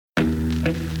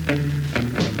Hello,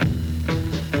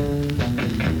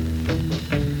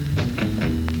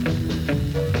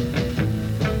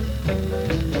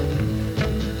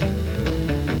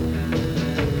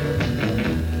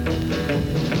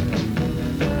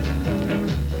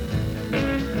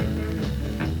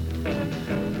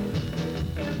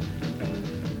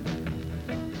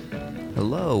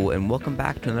 and welcome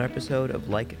back to another episode of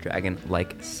Like Dragon,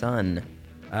 Like Son.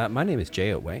 My name is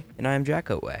Jay Otway, And I'm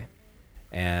Jack Otway.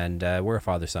 and we're a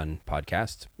father-son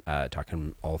podcast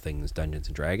talking all things Dungeons &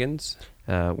 Dragons.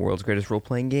 World's greatest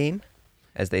role-playing game,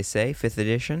 as they say, 5th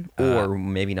edition, or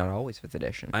maybe not always 5th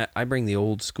edition. I bring the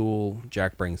old school,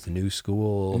 Jack brings the new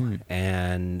school,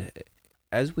 and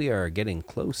as we are getting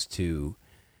close to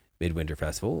Midwinter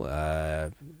Festival,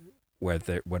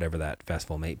 whatever that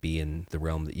festival might be in the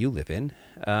realm that you live in,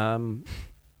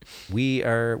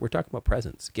 we're talking about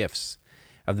presents, gifts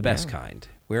of the best kind.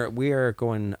 We are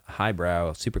going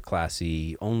highbrow, super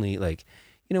classy, only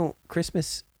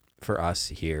Christmas for us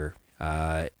here.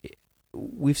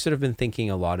 We've sort of been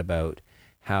thinking a lot about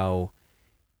how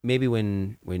maybe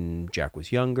when Jack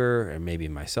was younger, or maybe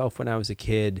myself when I was a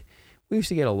kid, we used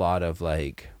to get a lot of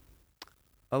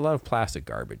plastic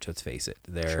garbage, let's face it.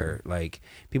 They're like,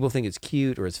 people think it's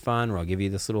cute or it's fun, or I'll give you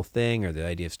this little thing, or the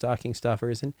idea of stocking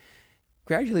stuffers. And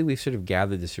gradually we've sort of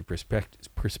gathered this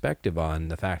perspective on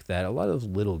the fact that a lot of those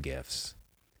little gifts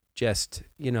just,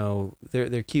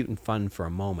 they're cute and fun for a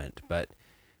moment, but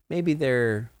maybe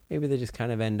they just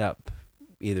kind of end up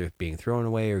either being thrown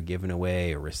away or given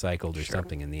away or recycled or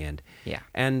something in the end. Yeah.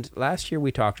 And last year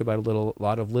we talked about a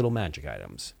lot of little magic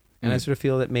items. And I sort of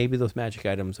feel that maybe those magic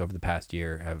items over the past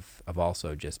year have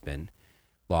also just been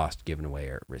lost, given away,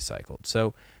 or recycled.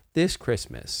 So this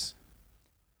Christmas...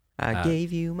 I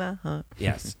gave you my heart.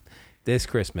 Yes. This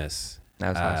Christmas... That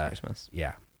was last Christmas.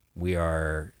 Yeah. We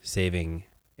are saving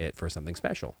it for something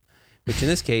special, which in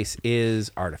this case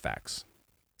is artifacts.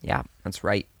 Yeah, that's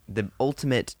right. The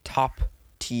ultimate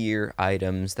top-tier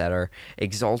items that are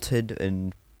exalted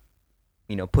and,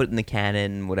 put in the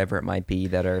canon, whatever it might be,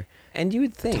 that are... And you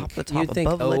would think,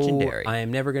 above legendary. I am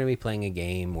never going to be playing a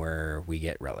game where we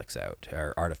get relics out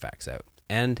or artifacts out.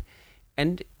 And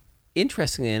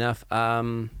interestingly enough,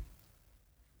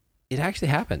 it actually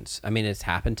happens. I mean, it's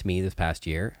happened to me this past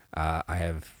year.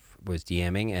 Was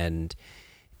DMing and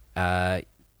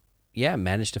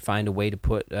managed to find a way to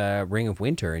put Ring of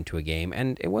Winter into a game,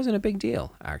 and it wasn't a big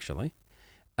deal actually.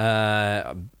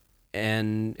 And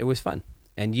it was fun.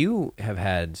 And you have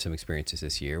had some experiences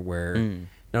this year where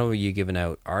not only were you giving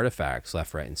out artifacts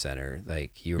left, right, and center,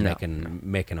 like you were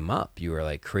making them up. You were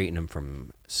like creating them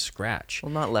from scratch.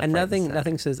 Well, not left, and right, and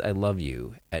nothing says I love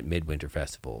you at Midwinter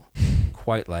Festival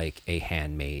quite like a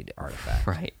handmade artifact,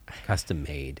 right? Custom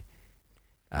made.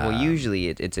 Well, usually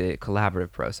it's a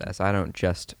collaborative process. I don't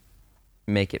just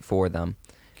make it for them.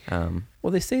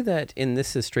 Well, they say that, and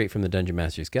this is straight from the Dungeon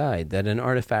Master's Guide, that an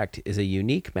artifact is a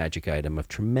unique magic item of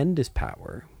tremendous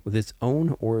power with its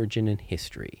own origin and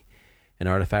history. An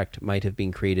artifact might have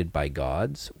been created by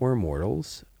gods or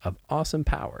mortals of awesome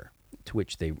power, to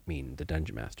which they mean the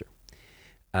Dungeon Master.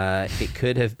 It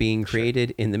could have been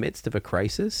created in the midst of a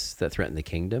crisis that threatened the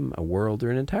kingdom, a world,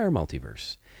 or an entire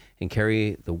multiverse, and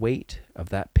carry the weight of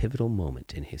that pivotal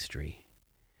moment in history.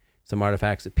 Some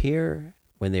artifacts appear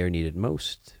when they are needed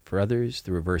most. For others,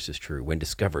 the reverse is true. When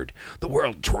discovered, the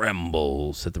world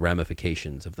trembles at the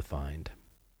ramifications of the find.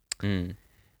 So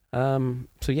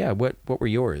yeah, what were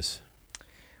yours?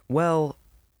 Well,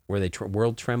 were they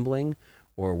world trembling,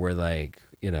 or were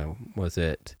was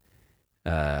it,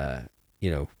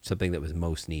 something that was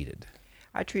most needed?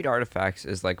 I treat artifacts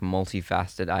as like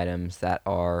multifaceted items that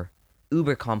are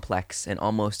uber complex and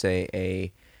almost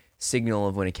a signal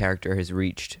of when a character has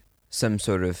reached some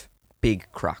sort of big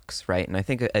crux, right? And I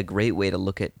think a great way to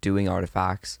look at doing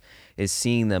artifacts is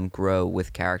seeing them grow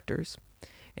with characters.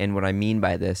 And what I mean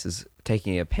by this is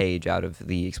taking a page out of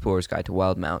the Explorer's Guide to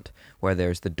Wildemount, where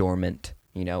there's the dormant,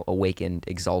 awakened,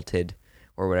 exalted,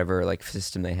 or whatever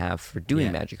system they have for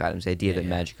doing magic items. The idea that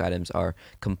magic items are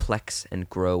complex and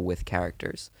grow with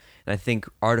characters. And I think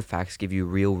artifacts give you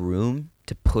real room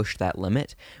to push that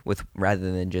limit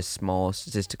rather than just small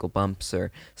statistical bumps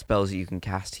or spells that you can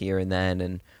cast here and then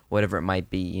and whatever it might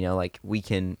be. We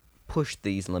can push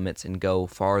these limits and go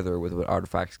farther with what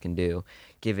artifacts can do,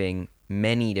 giving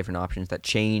many different options that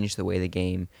change the way the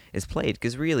game is played.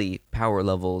 Because really, power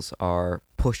levels are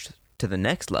pushed to the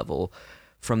next level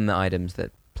from the items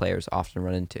that players often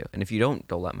run into. And if you don't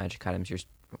dole out magic items, you're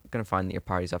going to find that your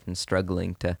party's often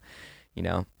struggling to,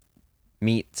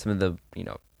 meet some of the,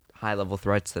 high-level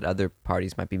threats that other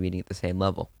parties might be meeting at the same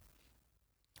level.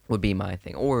 would be my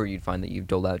thing. Or you'd find that you've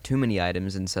doled out too many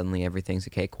items and suddenly everything's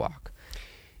a cakewalk.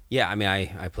 Yeah, I mean,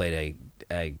 I played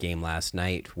a game last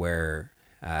night where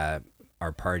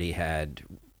our party had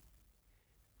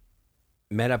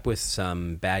met up with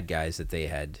some bad guys that they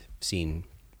had seen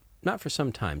not for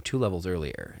some time, 2 levels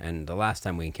earlier. And the last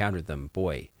time we encountered them,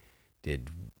 boy, did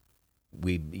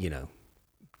we,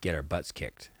 get our butts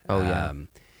kicked. Oh, yeah.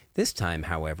 This time,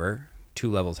 however,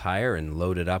 2 levels higher and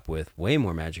loaded up with way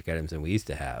more magic items than we used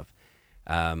to have.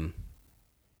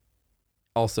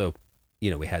 Also,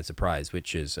 we had surprise,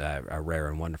 which is a rare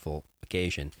and wonderful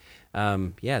occasion.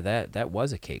 That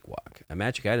was a cakewalk.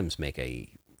 Magic items make a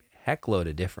heckload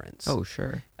of difference. Oh,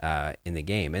 sure. In the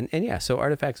game, and yeah, so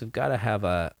artifacts have got to have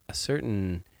a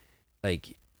certain,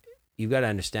 like, you've got to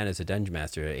understand as a dungeon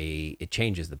master, it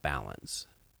changes the balance.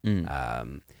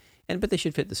 But they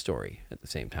should fit the story at the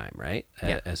same time, right?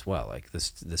 Yeah. As well, like the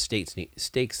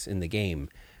stakes in the game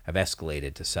have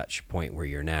escalated to such point where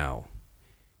you're now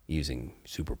using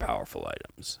super powerful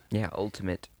items. Yeah,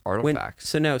 ultimate artifacts.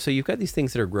 So you've got these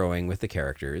things that are growing with the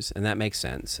characters, and that makes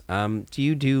sense. Do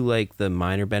you do like the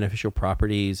minor beneficial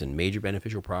properties and major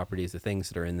beneficial properties, the things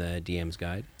that are in the DM's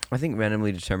guide? I think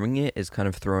randomly determining it is kind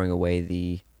of throwing away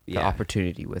the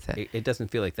opportunity with it. It doesn't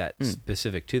feel like that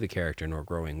specific to the character nor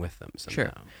growing with them somehow.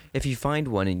 Sure. If you find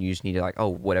one and you just need to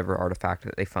whatever artifact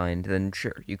that they find, then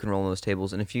sure, you can roll those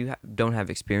tables. And if you don't have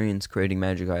experience creating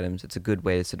magic items, it's a good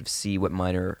way to sort of see what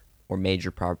minor or major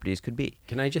properties could be.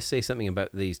 Can I just say something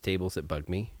about these tables that bug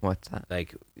me? What's that?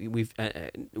 Like we've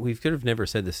could have never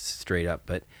said this straight up,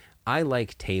 but I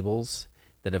like tables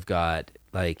that have got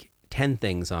like 10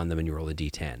 things on them and you roll a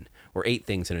d10, or 8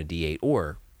 things and a d8,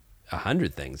 or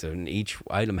 100 things, and each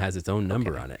item has its own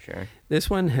number on it. Sure. This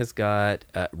one has got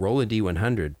roll a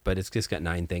d100, but it's just got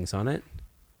 9 things on it.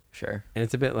 Sure. And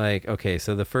it's a bit like, okay,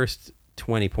 so the first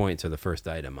 20 points are the first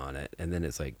item on it, and then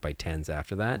it's like by 10s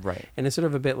after that. Right. And it's sort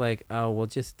of a bit like, oh, well,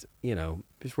 just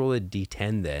roll a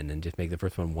d10 then, and just make the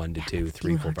first one 1 to 2,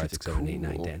 3, 4, 5, 6, 7, 8,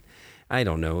 9, 10. I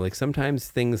don't know. Like sometimes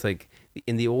things like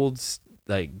in the old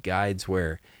like guides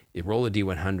where you roll a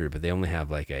d100, but they only have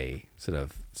like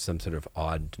some sort of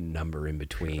odd number in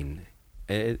between.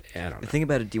 I don't know. The thing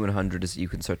about a D100 is that you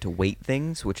can start to weight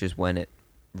things, which is when it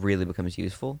really becomes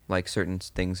useful. Like certain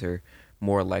things are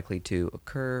more likely to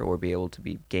occur or be able to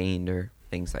be gained or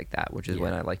things like that, which is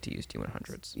when I like to use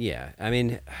D100s. Yeah, I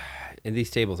mean, and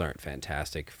these tables aren't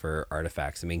fantastic for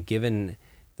artifacts. I mean, given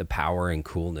the power and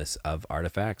coolness of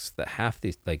artifacts, that half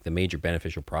these, like the major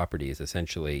beneficial properties,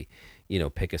 essentially,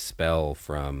 pick a spell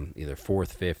from either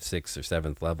 4th, 5th, 6th, or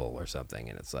 7th level or something,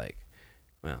 and it's like,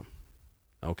 well,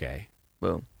 okay,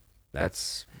 Boom.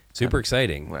 that's super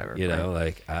exciting. Whatever.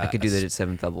 Like I could do that at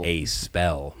 7th level. A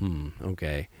spell.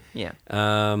 Okay. Yeah.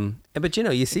 But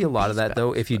you see a lot of that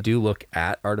though. spells, If you do look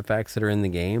at artifacts that are in the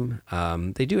game,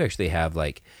 they do actually have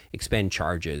like expend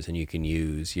charges, and you can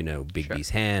use Bigby's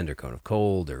hand or Cone of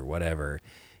Cold or whatever,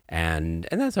 and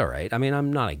that's all right. I mean,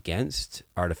 I'm not against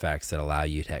artifacts that allow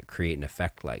you to create an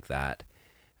effect like that.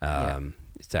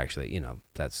 It's actually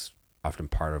that's often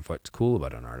part of what's cool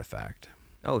about an artifact.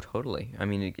 Oh, totally. I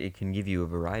mean, it can give you a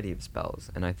variety of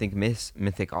spells, and I think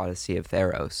Mythic Odyssey of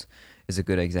Theros is a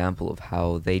good example of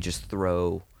how they just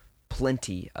throw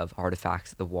plenty of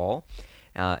artifacts at the wall,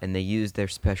 and they use their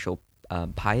special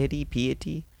piety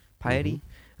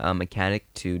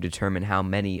mechanic to determine how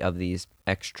many of these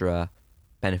extra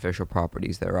beneficial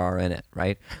properties there are in it,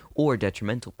 right? Or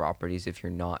detrimental properties if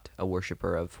you're not a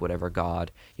worshiper of whatever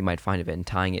god you might find of it, and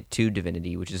tying it to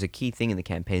divinity, which is a key thing in the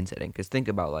campaign setting. Because think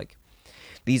about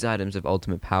these items of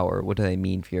ultimate power, what do they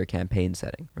mean for your campaign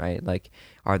setting, right? Like,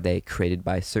 are they created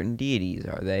by certain deities?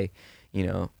 Are they,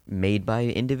 made by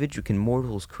individual? Can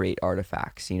mortals create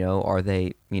artifacts? Are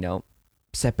they,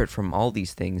 separate from all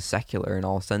these things, secular in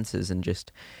all senses, and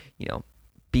just,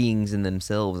 beings in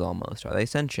themselves almost? Are they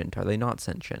sentient? Are they not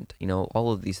sentient?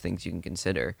 All of these things you can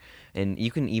consider. And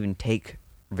you can even take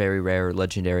very rare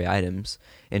legendary items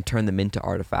and turn them into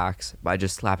artifacts by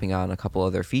just slapping on a couple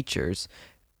other features,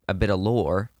 a bit of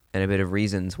lore, and a bit of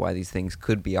reasons why these things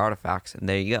could be artifacts, and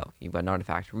there you go. You've got an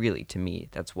artifact. Really, to me,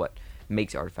 that's what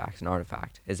makes artifacts an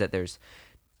artifact, is that there's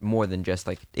more than just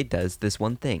it does this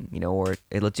one thing, or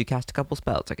it lets you cast a couple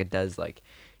spells. It does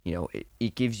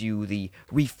it gives you the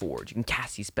reforge. You can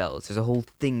cast these spells. There's a whole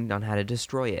thing on how to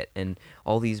destroy it, and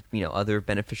all these other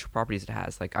beneficial properties it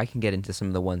has. I can get into some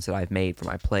of the ones that I've made for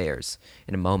my players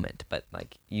in a moment, but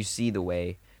you see the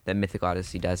way that Mythic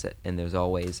Odyssey does it, and there's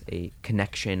always a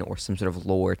connection or some sort of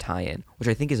lore tie-in, which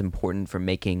I think is important for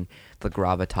making the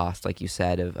gravitas, like you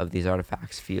said, of these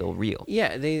artifacts feel real.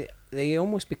 Yeah, they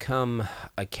almost become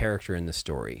a character in the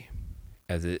story.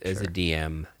 As a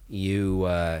DM,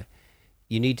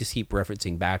 You need to keep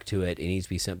referencing back to it. It needs to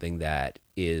be something that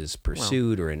is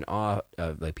pursued or in awe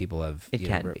of, like people have. It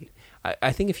can be.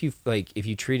 I think if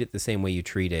you treat it the same way you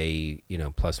treat a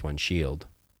 +1 shield,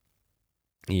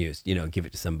 you just, give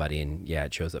it to somebody and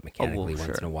it shows up mechanically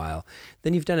once in a while,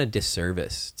 then you've done a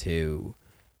disservice to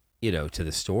to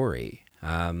the story.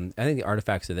 I think the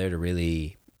artifacts are there to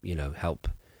really help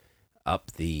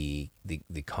up the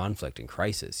conflict and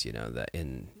crisis that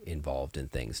involved in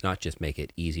things, not just make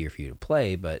it easier for you to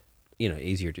play, but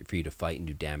easier for you to fight and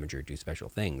do damage or do special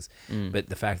things. But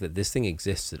the fact that this thing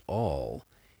exists at all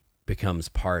becomes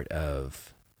part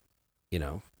of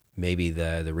maybe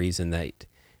the reason that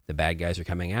the bad guys are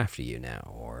coming after you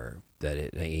now, or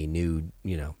that a new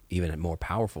even a more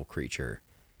powerful creature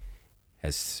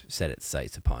has set its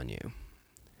sights upon you.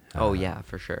 Oh yeah,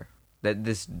 for sure. That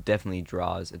this definitely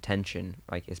draws attention,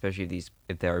 like especially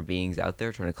if there are beings out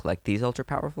there trying to collect these ultra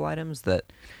powerful items,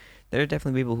 that there are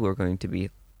definitely people who are going to be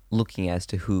looking as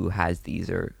to who has these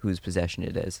or whose possession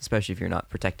it is, especially if you're not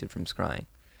protected from scrying.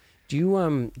 Do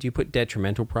you put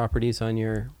detrimental properties on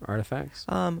your artifacts?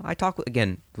 I talk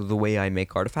again. The way I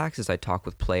make artifacts is I talk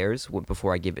with players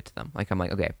before I give it to them. Like I'm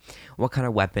like, okay, what kind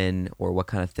of weapon or what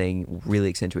kind of thing really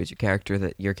accentuates your character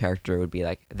that your character would be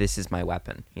like, this is my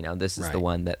weapon. This is the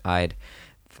one that I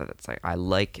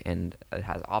like, and it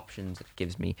has options. It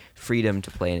gives me freedom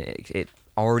to play, and it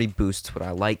already boosts what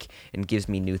I like and gives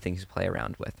me new things to play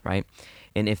around with, right?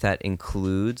 And if that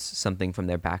includes something from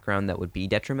their background that would be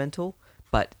detrimental,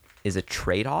 but is a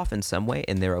trade-off in some way,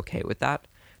 and they're okay with that,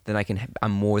 then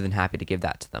I'm more than happy to give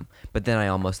that to them. But then I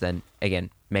almost then, again,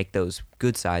 make those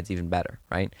good sides even better,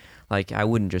 right? Like, I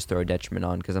wouldn't just throw a detriment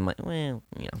on because I'm like, well,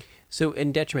 So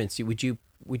in detriments,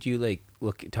 would you like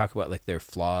talk about like their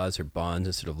flaws or bonds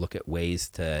and sort of look at ways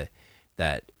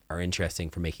that are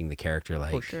interesting for making the character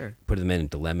put them in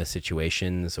dilemma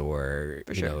situations, or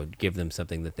give them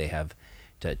something that they have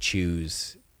to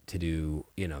choose to do,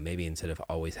 maybe instead of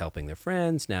always helping their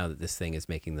friends, now that this thing is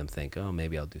making them think, oh,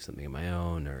 maybe I'll do something of my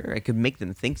own, or I could make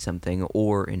them think something,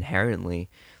 or inherently,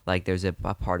 like there's a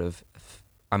part of,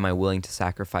 am I willing to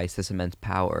sacrifice this immense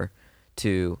power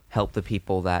to help the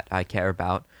people that I care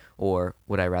about, or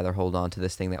would I rather hold on to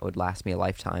this thing that would last me a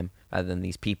lifetime rather than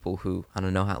these people who I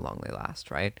don't know how long they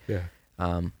last, right? Yeah.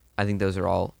 I think those are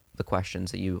all the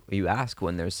questions that you ask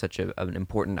when there's such an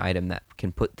important item that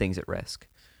can put things at risk.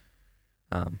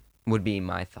 Would be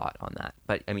my thought on that.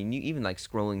 But I mean, you even like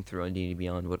scrolling through on D&D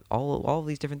Beyond what all of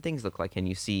these different things look like, and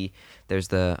you see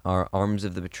there's our Arms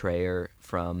of the Betrayer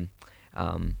from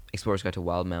Explorer's Guide to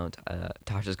Wildmount.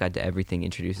 Tasha's Guide to Everything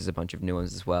introduces a bunch of new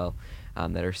ones as well,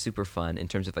 that are super fun in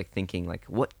terms of like thinking like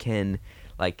what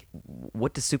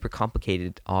does super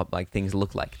complicated like things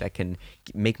look like that can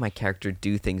make my character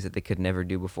do things that they could never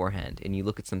do beforehand. And you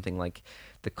look at something like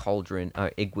the Cauldron,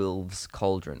 Igwilv's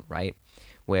Cauldron, right?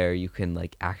 Where you can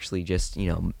like actually just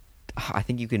I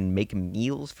think you can make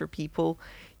meals for people.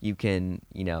 You can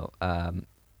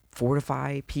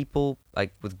fortify people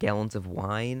like with gallons of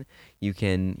wine. You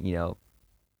can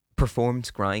perform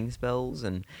scrying spells,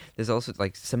 and there's also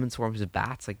like summon swarms of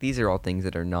bats. Like these are all things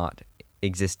that are not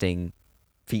existing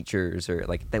features, or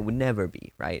like that would never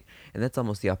be, right? And that's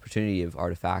almost the opportunity of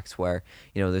artifacts where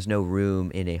there's no room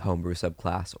in a homebrew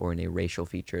subclass or in a racial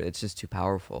feature. It's just too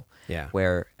powerful. Yeah.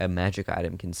 Where a magic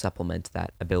item can supplement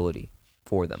that ability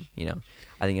for them.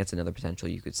 I think that's another potential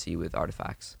you could see with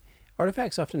artifacts.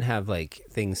 Artifacts often have like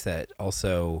things that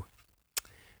also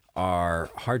are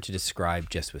hard to describe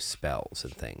just with spells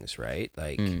and things, right?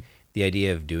 Like the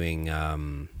idea of doing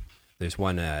there's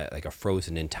one like a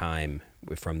frozen in time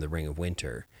from the Ring of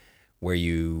Winter, where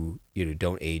you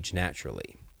don't age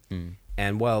naturally.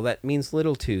 And while that means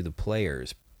little to the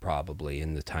players probably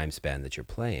in the time span that you're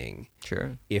playing,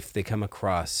 sure, if they come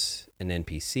across an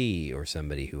NPC or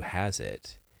somebody who has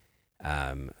it,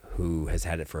 who has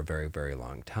had it for a very, very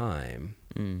long time,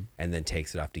 and then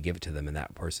takes it off to give it to them, and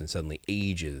that person suddenly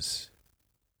ages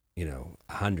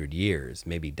 100 years,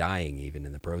 maybe dying even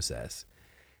in the process,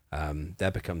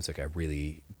 that becomes like a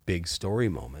really big story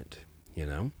moment,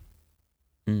 Yeah.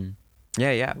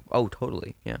 Oh,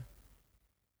 totally. Yeah.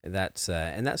 That's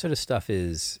and that sort of stuff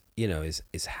is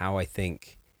how I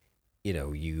think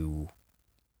you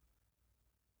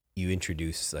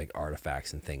introduce like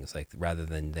artifacts and things, like rather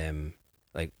than them,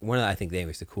 like one of the, I think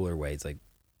the cooler ways like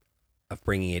of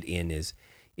bringing it in is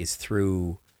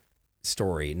through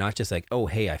story, not just like, oh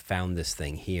hey, I found this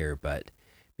thing here, but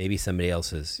maybe somebody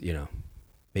else has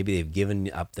maybe they've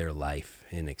given up their life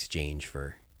in exchange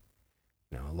for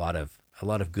a lot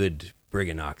of good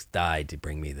Briganox died to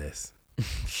bring me this.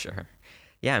 Sure.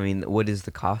 Yeah, I mean, what is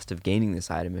the cost of gaining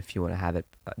this item if you want to have it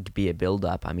to be a build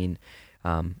up? I mean,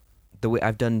 the way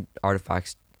I've done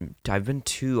artifacts, I've been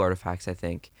 2 artifacts, I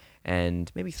think,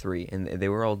 and maybe 3, and they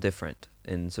were all different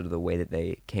in sort of the way that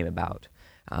they came about.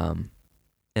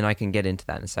 And I can get into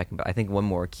that in a second, but I think one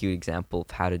more cute example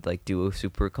of how to like do a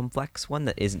super complex one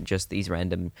that isn't just these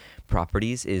random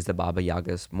properties is the Baba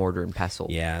Yaga's Mortar and Pestle.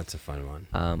 Yeah, that's a fun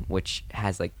one. Which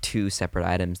has like 2 separate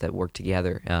items that work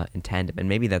together in tandem, and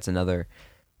maybe that's another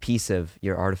piece of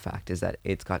your artifact, is that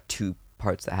it's got 2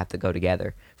 parts that have to go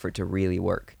together for it to really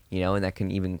work, and that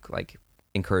can even like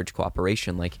encourage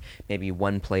cooperation. Like maybe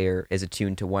one player is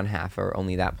attuned to one half, or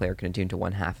only that player can attune to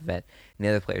one half of it, and the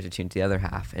other player is attuned to the other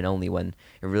half, and only when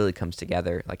it really comes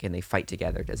together, like, and they fight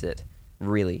together, does it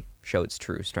really show its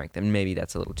true strength. And maybe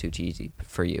that's a little too cheesy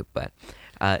for you, but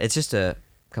it's just a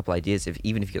couple ideas.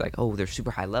 Even if you're like, oh, they're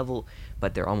super high level,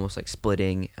 but they're almost like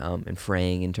splitting and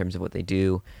fraying in terms of what they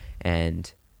do,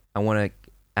 and I want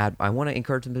to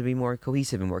encourage them to be more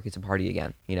cohesive and work as a party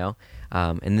again,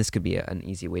 and this could be an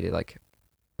easy way to like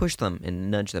push them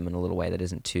and nudge them in a little way that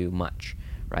isn't too much,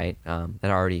 right? That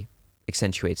already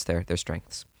accentuates their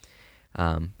strengths.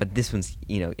 But this one's,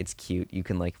 it's cute. You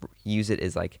can like use it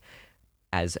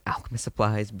as alchemist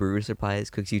supplies, brewer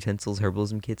supplies, cooks utensils,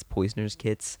 herbalism kits, poisoners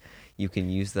kits. You can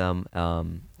use them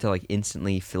to like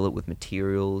instantly fill it with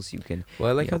materials. You can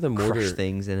I like how the mortar, crush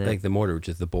things in it. Like the mortar, which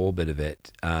is the bowl bit of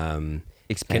it,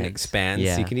 Expands. can expand.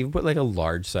 Yeah. So you can even put like a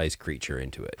large size creature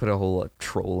into it. Put a whole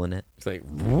troll in it. It's like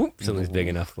whoop, something's big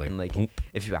enough. Like, and like whoop.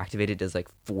 if you activate it, it does like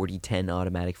 40-10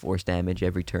 automatic force damage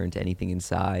every turn to anything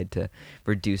inside to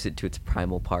reduce it to its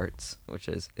primal parts, which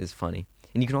is funny.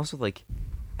 And you can also like,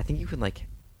 I think you can like,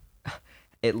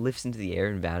 it lifts into the air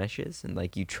and vanishes, and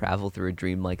like you travel through a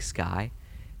dreamlike sky,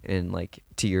 and like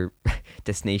to your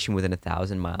destination within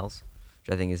 1,000 miles,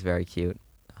 which I think is very cute.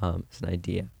 It's an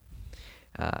idea.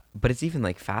 But it's even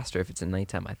like faster if it's at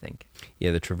nighttime, I think.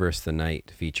 Yeah, the traverse the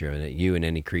night feature, and you and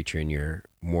any creature in your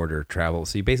mortar travel.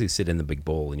 So you basically sit in the big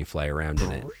bowl and you fly around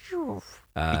in it.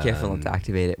 Be careful not to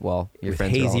activate it while your with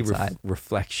friends are all hazy inside.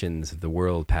 reflections of the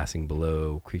world passing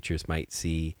below. Creatures might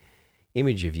see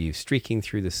image of you streaking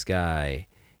through the sky.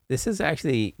 This is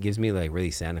actually gives me like really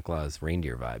Santa Claus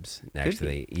reindeer vibes.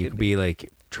 Actually, you could be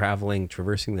like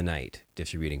traversing the night,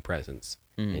 distributing presents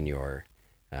in your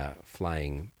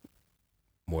flying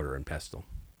mortar and pestle.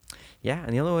 Yeah,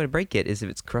 and the only way to break it is if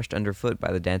it's crushed underfoot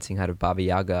by the dancing hut of Baba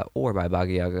Yaga or by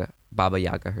Baba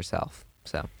Yaga herself.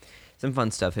 So, some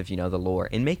fun stuff if you know the lore,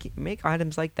 and make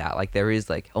items like that. Like there is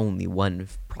like only one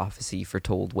prophecy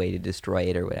foretold way to destroy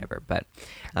it or whatever. But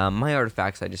my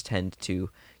artifacts I just tend to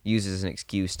use as an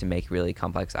excuse to make really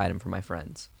complex item for my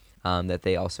friends that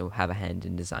they also have a hand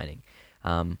in designing.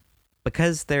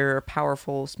 Because they're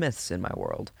powerful smiths in my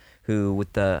world who,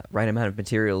 with the right amount of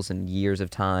materials and years of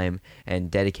time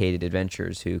and dedicated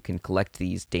adventures, who can collect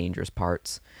these dangerous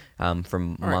parts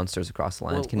from monsters across the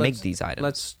land, can make these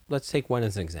items. Let's take one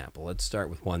as an example. Let's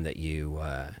start with one that you've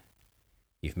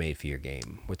made for your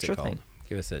game. What's it called? Thing.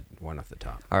 Give us one off the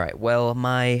top. All right. Well,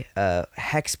 my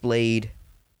Hexblade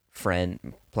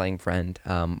playing friend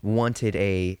wanted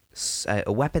a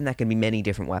weapon that can be many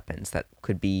different weapons. That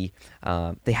could be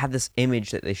they had this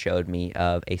image that they showed me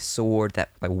of a sword that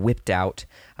like whipped out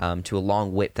to a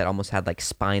long whip that almost had like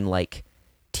spine-like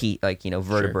teeth, like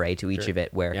vertebrae to each of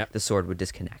it, where the sword would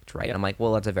disconnect, right? I'm like,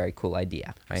 well, that's a very cool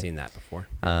idea, right? I've seen that before.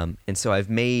 And so I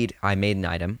made an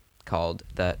item called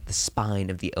the spine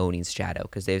of the Oni's shadow,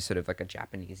 because they're sort of like a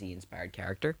Japanese-y inspired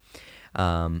character,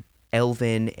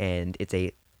 elven, and it's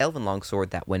a elven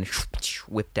longsword that when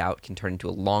whipped out can turn into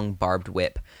a long barbed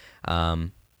whip,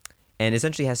 and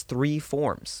essentially has 3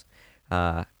 forms.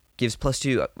 Gives a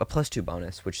 +2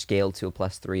 bonus, which scaled to a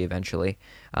 +3 eventually.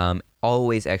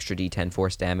 Always extra D10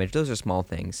 force damage. Those are small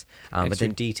things. But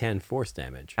then D10 force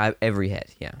damage. Every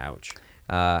hit, yeah. Ouch.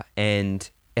 And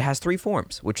it has 3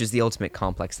 forms, which is the ultimate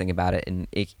complex thing about it, and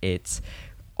it's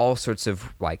all sorts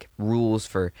of like rules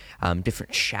for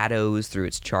different shadows through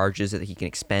its charges that he can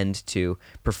expend to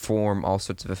perform all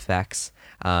sorts of effects,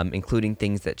 including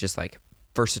things that just like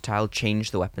versatile,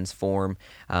 change the weapon's form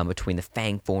between the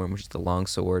fang form, which is the long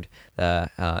sword,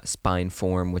 the spine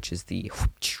form, which is the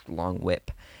long whip,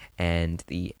 and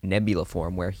the nebula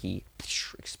form, where he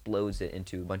explodes it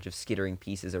into a bunch of skittering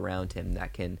pieces around him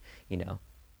that can,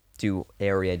 do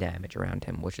area damage around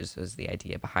him, which is the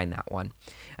idea behind that one.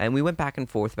 And we went back and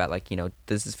forth about like,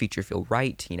 does this feature feel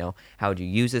right? How would you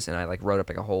use this? And I like wrote up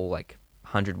like a whole like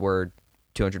 100-word,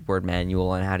 200-word manual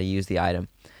on how to use the item.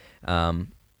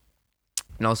 And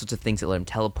all sorts of things that let him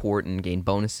teleport and gain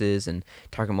bonuses and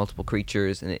target multiple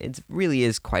creatures. And it really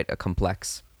is quite a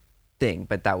complex thing,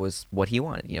 but that was what he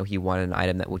wanted. He wanted an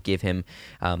item that would give him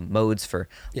modes for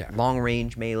long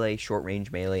range melee, short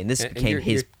range melee, and this became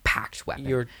his packed weapon.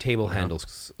 Your table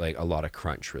handles like a lot of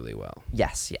crunch really well.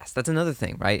 Yes, that's another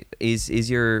thing, right? Is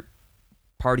your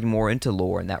party more into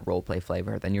lore and that roleplay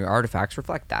flavor? Then your artifacts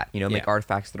reflect that. Make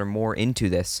artifacts that are more into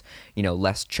this,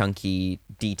 less chunky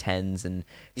D10s and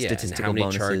statistical and how many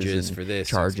bonuses charges and for this,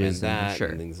 charges that,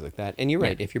 and things like that. And you're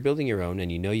right. If you're building your own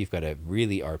and you've got a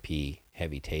really RP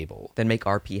heavy table, then make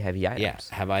RP heavy items. Yeah,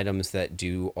 have items that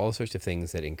do all sorts of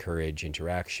things that encourage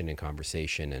interaction and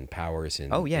conversation and powers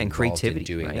and and creativity, in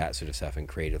doing right? that sort of stuff, and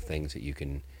creative things that you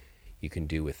can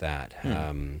do with that.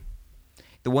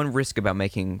 The one risk about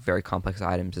making very complex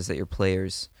items is that your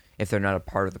players, if they're not a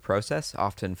part of the process,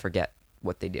 often forget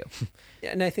what they do.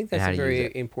 And I think that's a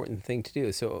very important thing to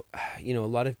do. So, a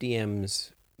lot of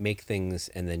DMs make things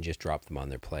and then just drop them on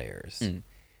their players.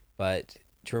 But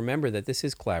to remember that this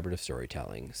is collaborative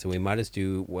storytelling, so we might as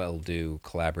well do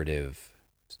collaborative,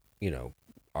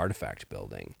 artifact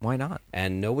building. Why not?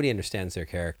 And nobody understands their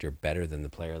character better than the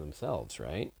player themselves,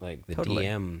 right? Like the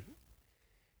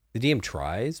DM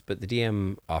tries, but the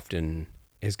DM often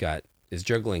is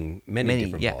juggling many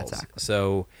different balls. Exactly.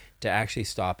 So to actually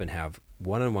stop and have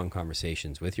one-on-one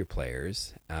conversations with your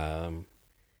players,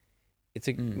 it's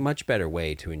a much better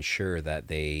way to ensure that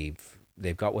they've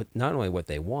got not only what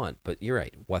they want, but you're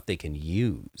right, what they can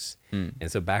use. And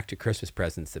so back to Christmas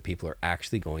presents that people are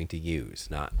actually going to use,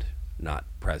 not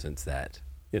presents that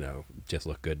just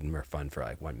look good and are fun for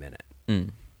like 1 minute.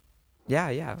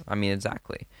 Yeah. I mean,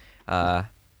 exactly.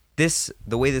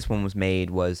 The way this one was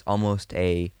made was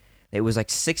it was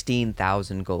like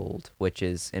 16,000 gold, which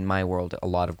is in my world a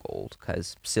lot of gold,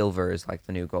 because silver is like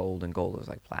the new gold and gold is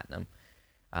like platinum.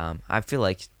 I feel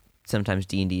like sometimes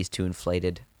D&D is too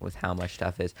inflated with how much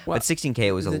stuff is. Well, but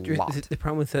 16K was a lot. The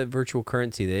problem with that virtual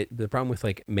currency, the problem with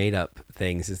like made up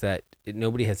things is that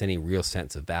nobody has any real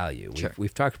sense of value.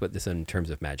 We've talked about this in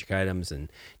terms of magic items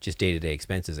and just day-to-day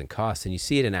expenses and costs, and you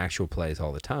see it in actual plays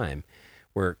all the time,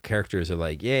 where characters are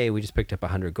like, yay, we just picked up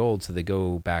 100 gold, so they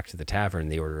go back to the tavern,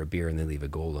 they order a beer, and they leave a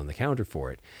gold on the counter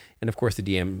for it. And of course, the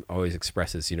DM always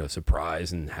expresses,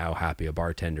 surprise and how happy a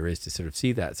bartender is to sort of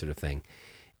see that sort of thing.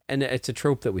 And it's a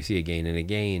trope that we see again and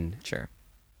again. Sure.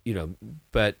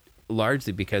 But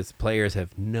largely because players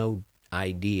have no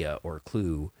idea or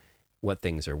clue what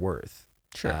things are worth.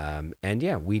 Sure.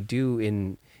 And we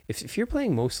do if you're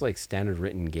playing most like standard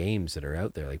written games that are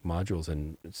out there, like modules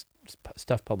and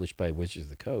stuff published by Wizards of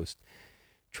the Coast,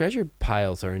 treasure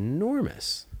piles are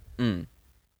enormous.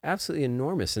 Absolutely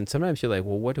enormous. And sometimes you're like,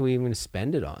 well, what do we even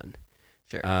spend it on?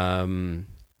 Sure. So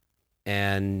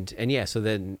then,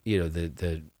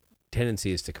 the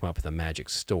tendency is to come up with a magic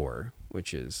store,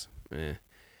 which is,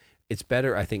 it's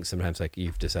better, I think, sometimes like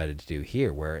you've decided to do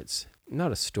here, where it's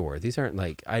not a store. These aren't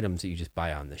like items that you just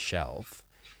buy on the shelf.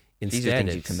 Instead, these are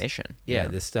things you commission. Yeah,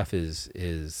 this stuff is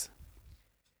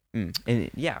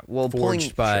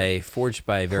forged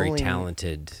by very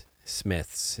talented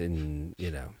smiths in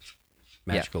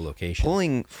magical locations.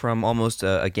 Pulling from almost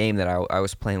a game that I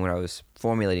was playing when I was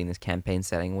formulating this campaign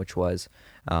setting, which was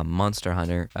Monster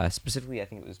Hunter. Specifically, I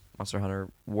think it was Monster Hunter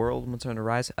World, Monster Hunter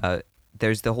Rise.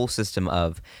 There's the whole system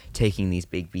of taking these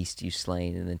big beasts you've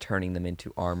slain and then turning them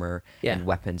into armor and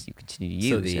weapons you continue to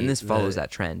use. And this follows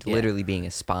that trend, literally being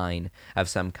a spine of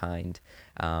some kind.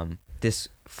 This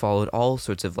followed all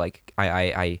sorts of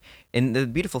and the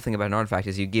beautiful thing about an artifact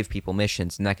is you give people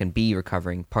missions, and that can be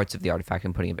recovering parts of the artifact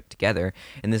and putting it together,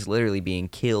 and this literally being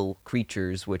kill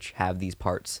creatures which have these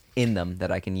parts in them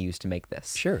that I can use to make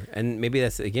this. Sure. And maybe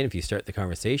that's, again, if you start the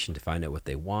conversation to find out what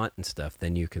they want and stuff,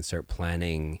 then you can start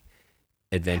planning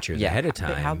adventures ahead of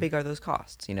time. How big are those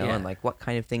costs, and like what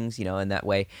kind of things, and that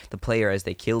way the player, as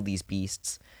they kill these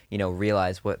beasts,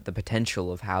 realize what the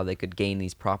potential of how they could gain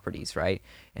these properties, right?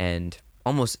 And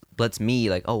almost lets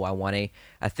me like, oh, I want a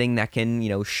thing that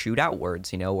can, shoot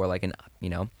outwards, or like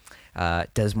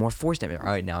does more force damage. All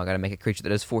right, now I got to make a creature that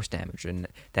does force damage and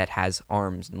that has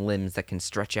arms and limbs that can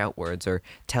stretch outwards or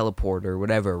teleport or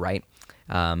whatever, right?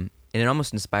 And it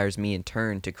almost inspires me in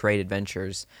turn to create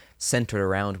adventures centered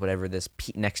around whatever this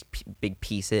next big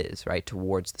piece is, right,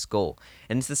 towards this goal.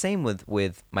 And it's the same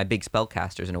with my big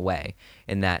spellcasters in a way,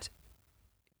 in that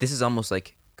this is almost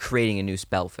like creating a new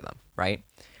spell for them, right?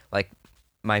 Like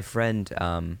my friend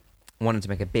wanted to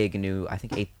make a big new, I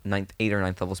think 8th or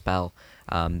 9th level spell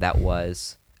that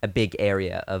was a big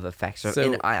area of effects.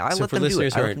 So I let them do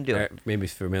it. I let them do it. Maybe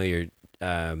familiar.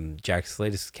 Jack's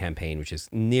latest campaign, which is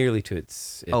nearly to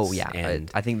its end,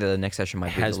 I think the next session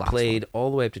might be the last one. Has played all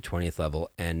the way up to 20th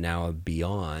level and now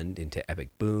beyond into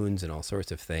epic boons and all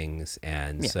sorts of things.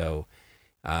 And so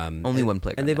Only one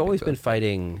plague. And they've always been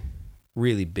fighting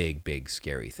really big,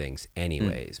 scary things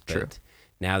anyways. But true.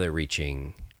 now they're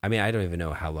reaching... I mean, I don't even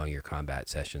know how long your combat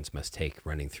sessions must take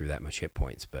running through that much hit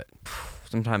points, but...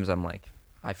 Sometimes I'm like,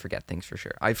 I forget things for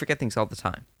sure. I forget things all the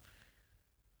time.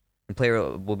 The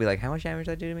player will be like, how much damage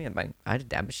did I do to me? I'm like, I did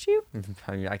damage to you?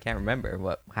 I mean, I can't remember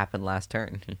what happened last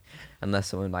turn unless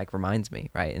someone like reminds me,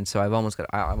 right? And so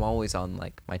I'm always on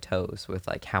like my toes with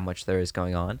like how much there is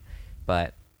going on.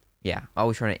 But yeah,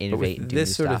 always trying to innovate and do new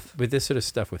stuff. With this sort of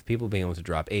stuff, with people being able to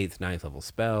drop 8th, 9th level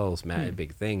spells,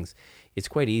 big things, it's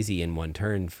quite easy in one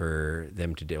turn for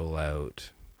them to dole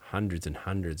out hundreds and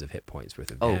hundreds of hit points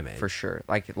worth of damage. Oh, for sure.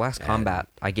 Like last combat,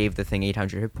 I gave the thing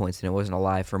 800 hit points and it wasn't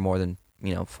alive for more than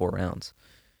 4 rounds.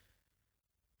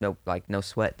 No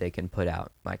sweat. They can put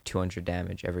out like 200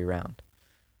 damage every round.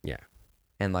 Yeah,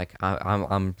 and like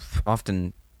I'm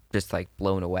often just like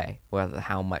blown away with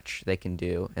how much they can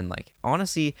do, and like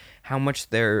honestly how much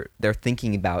they're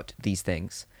thinking about these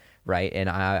things, right? And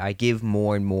I give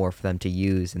more and more for them to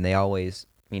use, and they always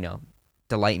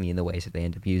delight me in the ways that they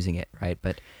end up using it, right?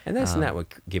 And that's not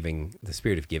what the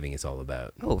spirit of giving is all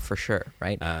about. Oh, for sure,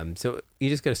 right? So you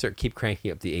just got to keep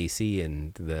cranking up the AC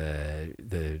and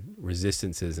the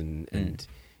resistances and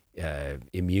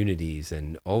immunities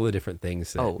and all the different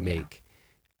things that make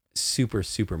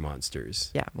super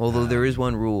monsters. Yeah, although there is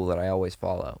one rule that I always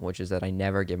follow, which is that I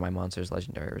never give my monsters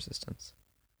legendary resistance.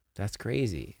 That's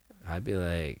crazy. I'd be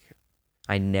like...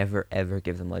 I never ever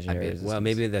give them legendary resistance. Well,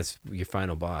 maybe that's your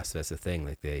final boss. That's the thing.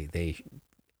 Like they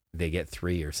get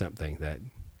 3 or something. That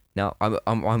no,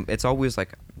 I'm it's always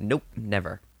like nope,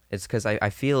 never. It's because I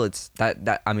feel it's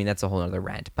that I mean that's a whole other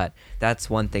rant, but that's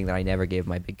one thing that I never give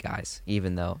my big guys,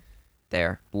 even though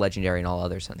they're legendary in all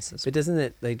other senses. But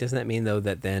doesn't that mean though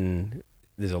that then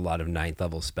there's a lot of 9th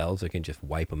level spells that can just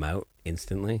wipe them out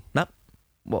instantly? No,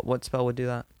 what spell would do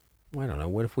that? Well, I don't know.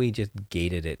 What if we just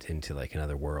gated it into like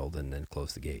another world and then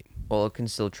close the gate? Well, it can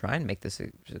still try and make the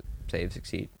save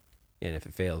succeed. And if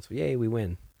it fails, yay, we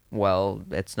win. Well,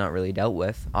 it's not really dealt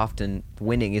with. Often,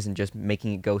 winning isn't just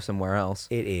making it go somewhere else.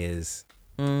 It is.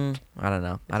 I don't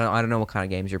know. I don't know what kind of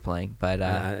games you're playing, but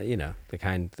the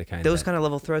kind. Those kind of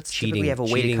level threats typically have a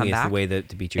way to come back. Cheating is the way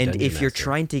to beat your dungeon And if you're master.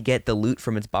 trying to get the loot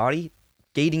from its body,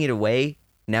 gating it away,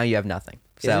 now you have nothing.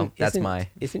 So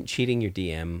Isn't cheating your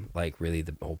DM like really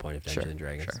the whole point of Dungeons and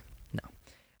Dragons? Sure.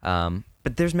 No.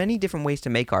 But there's many different ways to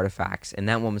make artifacts, and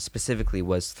that one specifically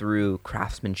was through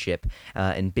craftsmanship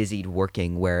and busied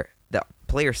working, where the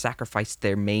player sacrificed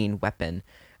their main weapon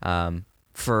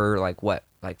for like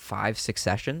 5-6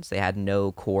 sessions. They had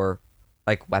no core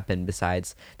like weapon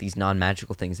besides these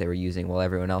non-magical things they were using, while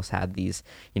everyone else had these.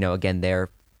 Again, they're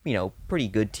pretty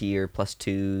good tier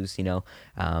 +2s,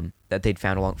 that they'd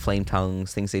found along flame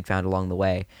tongues, things they'd found along the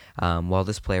way. While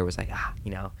this player was like,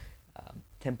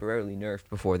 temporarily nerfed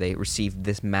before they received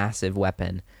this massive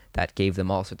weapon that gave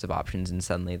them all sorts of options, and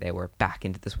suddenly they were back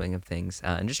into the swing of things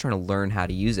and just trying to learn how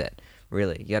to use it.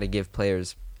 Really, you got to give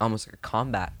players almost like a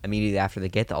combat immediately after they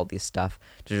get all this stuff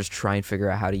to just try and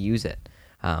figure out how to use it,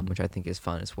 which I think is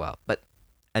fun as well. But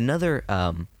another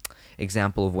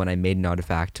example of when I made an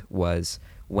artifact was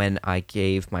when I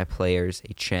gave my players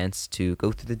a chance to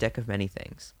go through the deck of many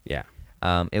things. Yeah.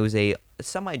 It was a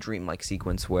semi-dreamlike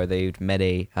sequence where they met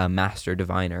a master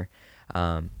diviner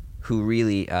who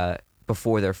really,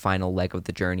 before their final leg of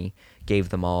the journey, gave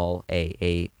them all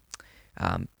I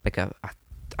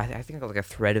think like a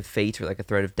thread of fate or like a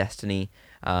thread of destiny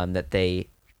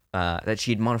that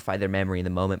she'd modified their memory in the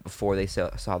moment before they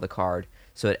saw the card.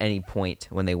 So at any point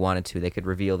when they wanted to, they could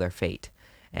reveal their fate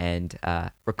and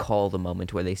recall the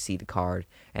moment where they see the card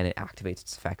and it activates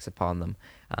its effects upon them,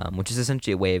 which is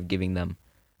essentially a way of giving them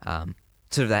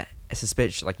sort of that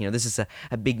suspicion, like, this is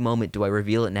a big moment. Do I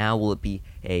reveal it now? Will it be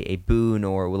a boon,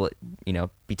 or will it,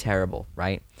 be terrible,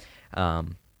 right?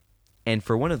 And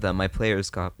for one of them, my players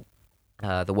got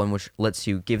the one which lets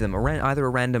you give them either a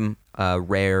random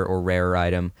rare or rarer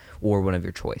item or one of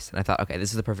your choice. And I thought, okay, this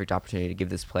is the perfect opportunity to give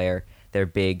this player their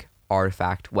big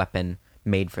artifact weapon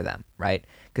made for them, right?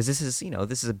 Because this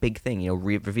is a big thing.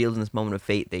 Revealed in this moment of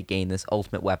fate, they gain this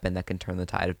ultimate weapon that can turn the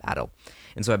tide of battle.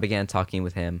 And so I began talking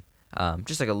with him,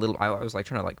 just like a little. I was like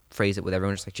trying to like phrase it with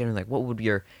everyone, just like generally like, what would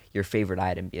your favorite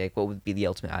item be? Like, what would be the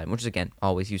ultimate item? Which is again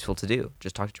always useful to do.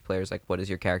 Just talk to your players like, what is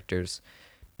your character's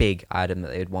big item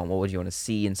that they would want? What would you want to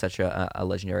see in such a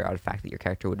legendary artifact that your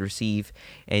character would receive?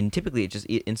 And typically,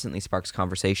 it instantly sparks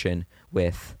conversation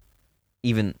with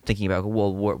even thinking about,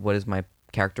 well, what does my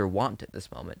character want at this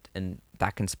moment? And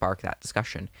that can spark that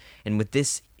discussion. And with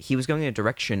this, he was going in a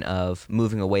direction of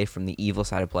moving away from the evil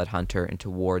side of Blood Hunter and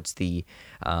towards the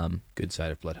good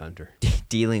side of Blood Hunter.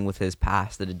 dealing with his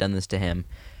past that had done this to him,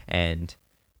 and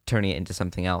turning it into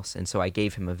something else. And so I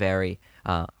gave him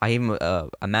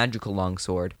a magical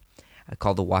longsword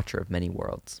called the Watcher of Many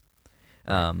Worlds.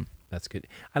 That's good.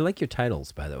 I like your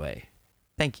titles, by the way.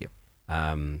 Thank you.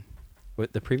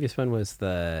 What the previous one was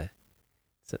the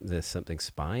something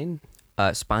spine?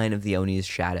 Spine of the Oni's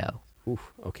Shadow.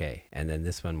 Oof, okay. And then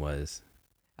this one was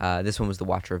This one was the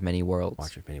Watcher of Many Worlds.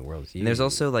 Watcher of Many Worlds. And there's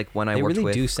also like one I They worked really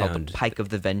with do called sound- the Pike of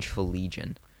the Vengeful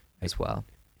Legion as well.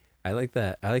 I like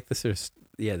that. I like the sort of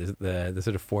the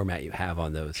sort of format you have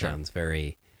on those. Sure. Sounds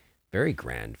very, very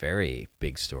grand, very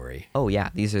big story. Oh yeah,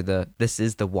 this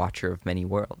is the Watcher of Many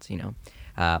Worlds, you know.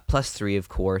 +3, of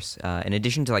course. In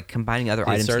addition to like combining other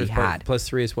Did it items start he as had.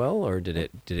 +3 as well, or did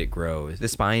it grow? The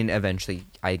spine eventually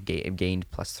I gained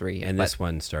 +3. And but this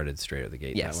one started straight out of the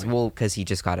gate. yes, that way? well, because he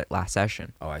just got it last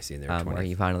session. Oh, I see. In there, Where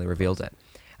he finally revealed it.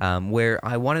 Where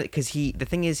I wanted, because the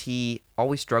thing is, he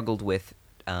always struggled with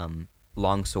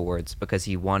long swords because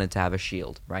he wanted to have a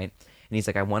shield, right? And he's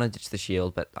like, I want to ditch the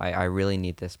shield, but I really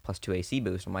need this +2 AC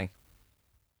boost. I'm like,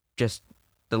 just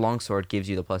the longsword gives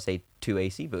you the +2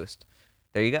 AC boost.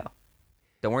 There you go.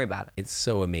 Don't worry about it. It's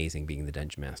so amazing being the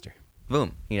dungeon master.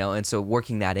 Boom, you know, and so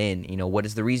working that in, you know, what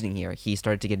is the reasoning here? He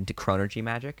started to get into chronergy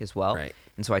magic as well. Right.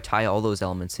 And so I tie all those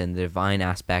elements in, the divine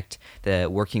aspect, the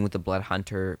working with the blood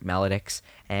hunter maledics,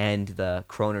 and the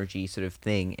chronergy sort of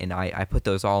thing, and I put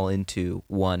those all into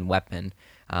one weapon,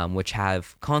 which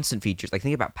have constant features. Like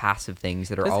think about passive things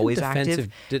that are Doesn't always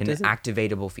defensive- active and doesn't-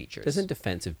 activatable features. Doesn't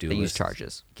defensive they use duelists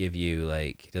charges. give you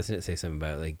like? Doesn't it say something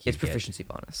about like? It's proficiency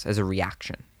bonus as a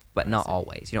reaction, but not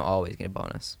always. You don't always get a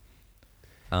bonus.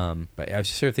 But I was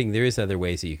just sort of thinking there is other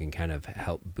ways that you can kind of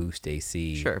help boost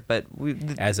AC. Sure, but we're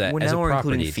as a including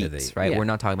property to feats, the- right? yeah. We're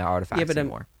not talking about artifacts Yeah, but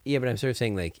anymore. I'm sort of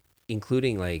saying like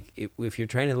including like if you're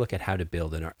trying to look at how to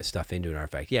build stuff into an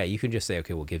artifact, yeah, you can just say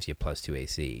okay, well, it gives you +2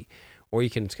 AC, or you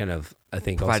can kind of I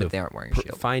think Provided also they aren't wearing a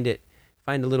shield.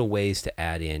 find a little ways to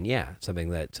add in, something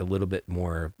that's a little bit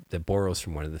more that borrows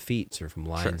from one of the feats or from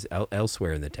lines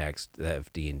elsewhere in the text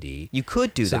of D&D. You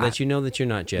could do so that. that you know that you're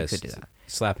not could just do that.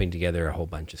 slapping together a whole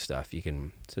bunch of stuff. You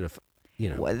can sort of,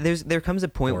 Well, there comes a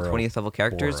point with 20th level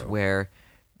characters where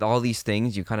all these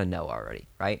things you kind of know already,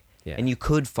 right? Yeah. And you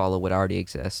could follow what already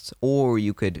exists, or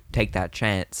you could take that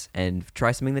chance and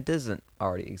try something that doesn't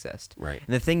already exist. Right.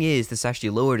 And the thing is, this actually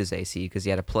lowered his AC because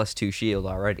he had a +2 shield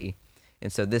already.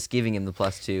 And so this giving him the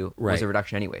 +2 was Right. a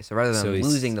reduction anyway. So rather than So he's-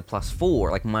 losing the +4,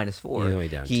 like -4, He's only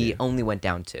down he 2. only went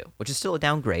down 2, which is still a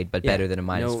downgrade, but better than a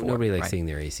 -4. Nobody likes right? seeing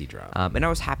their AC drop. And I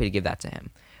was happy to give that to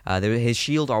him. His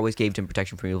shield always gave him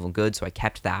protection from evil and good, so I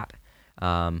kept that.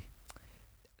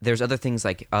 There's other things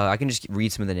like I can just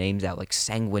read some of the names out, like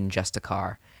Sanguine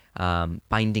Justicar,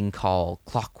 Binding Call,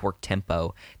 Clockwork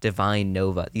Tempo, Divine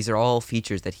Nova. These are all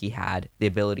features that he had the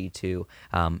ability to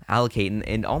allocate,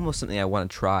 and almost something I want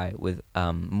to try with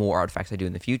more artifacts I do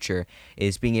in the future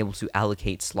is being able to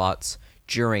allocate slots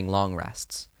during long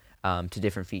rests to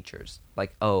different features.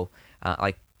 Like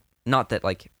not that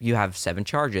like you have 7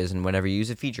 charges and whenever you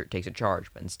use a feature it takes a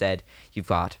charge, but instead you've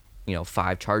got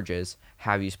 5 charges.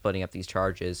 Have you splitting up these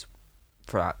charges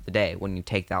throughout the day when you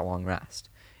take that long rest,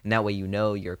 and that way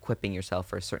you're equipping yourself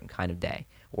for a certain kind of day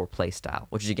or play style,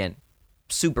 which is again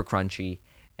super crunchy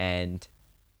and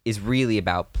is really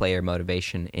about player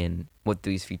motivation in what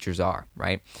these features are,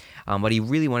 right? But he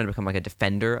really wanted to become like a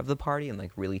defender of the party and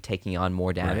like really taking on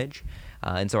more damage,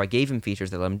 and so I gave him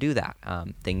features that let him do that,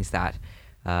 things that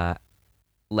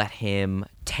let him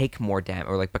take more damage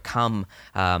or like become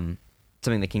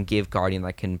something that can give Guardian,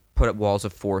 that can put up walls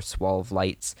of force, wall of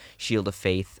lights, shield of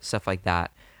faith, stuff like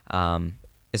that,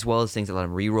 as well as things that let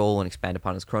him reroll and expand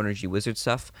upon his chronergy wizard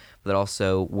stuff, but that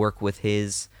also work with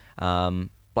his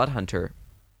blood hunter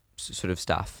sort of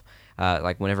stuff.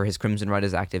 Like whenever his Crimson Rite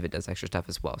is active, it does extra stuff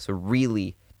as well. So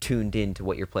really tuned into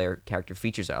what your player character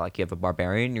features are. Like you have a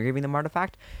barbarian, you're giving them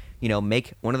artifact,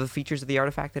 make one of the features of the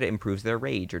artifact that it improves their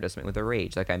rage or does something with their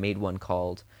rage. Like I made one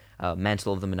called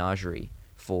Mantle of the Menagerie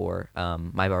for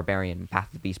my barbarian, Path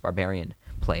of the Beast barbarian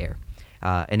player.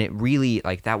 And it really,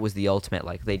 like, that was the ultimate.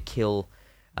 Like, they'd kill,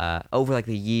 over, like,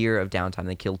 the year of downtime,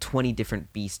 they killed 20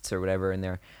 different beasts or whatever in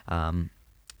there. And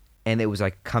it was,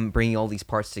 like, bringing all these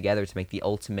parts together to make the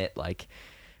ultimate, like,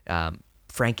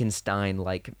 Frankenstein,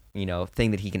 like,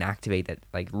 thing that he can activate that,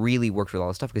 like, really worked with all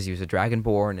this stuff because he was a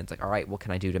Dragonborn. And it's like, all right, what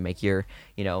can I do to make your,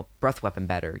 breath weapon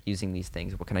better using these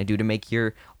things? What can I do to make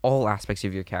all aspects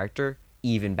of your character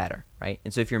even better, right?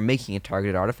 And so if you're making a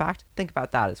targeted artifact, think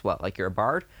about that as well. Like you're a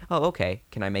bard, oh, okay,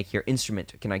 can I make your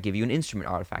instrument, can I give you an instrument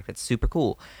artifact that's super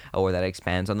cool, or that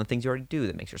expands on the things you already do,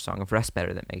 that makes your Song of Rest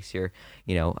better, that makes your,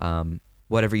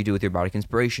 whatever you do with your bardic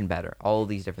inspiration better. All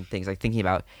these different things, like thinking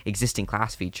about existing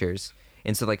class features.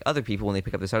 And so, like, other people, when they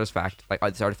pick up this artifact,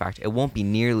 it won't be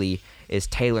nearly as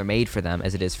tailor-made for them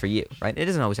as it is for you, right? It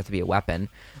doesn't always have to be a weapon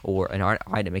or an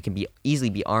item. It can be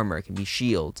easily be armor. It can be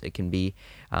shields. It can be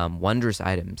wondrous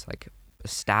items like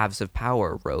staves of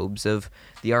power, robes of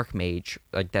the Archmage,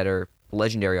 like that are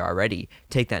legendary already.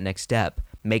 Take that next step,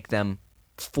 make them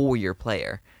for your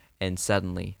player, and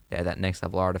suddenly they're that next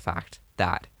level artifact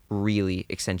that really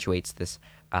accentuates this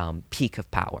peak of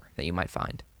power that you might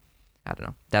find. I don't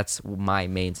know. That's my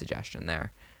main suggestion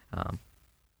there.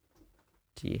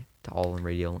 To all in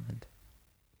Radio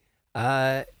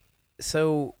Land.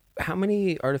 So how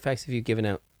many artifacts have you given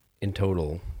out in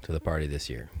total to the party this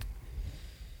year?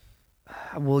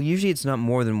 Well, usually it's not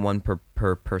more than one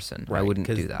per person. Right, I wouldn't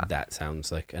 'cause do that. That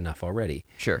sounds like enough already.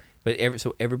 Sure. But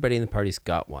so everybody in the party's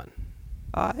got one.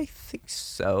 I think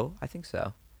so.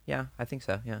 Yeah, I think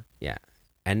so. Yeah. Yeah.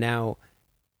 And now,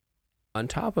 on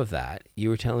top of that, you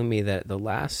were telling me that the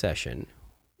last session,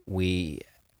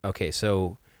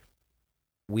 so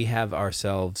we have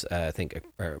ourselves, I think,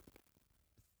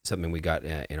 something we got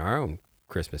in our own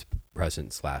Christmas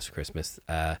presents last Christmas,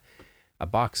 a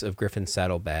box of Griffin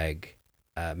Saddlebag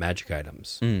magic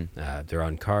items. They're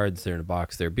on cards, they're in a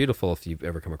box, they're beautiful if you've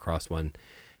ever come across one.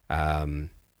 Fun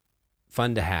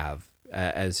to have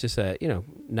as just a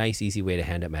nice, easy way to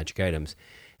hand out magic items.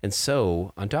 And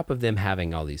so, on top of them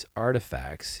having all these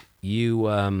artifacts, you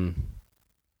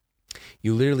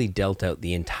literally dealt out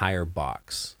the entire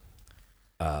box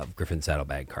of Griffin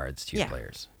Saddlebag cards to your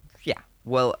players. Yeah.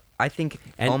 Well, I think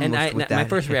my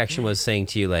first reaction was saying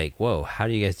to you, like, "Whoa, how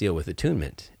do you guys deal with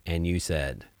attunement?" And you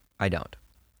said, I don't.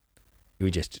 We're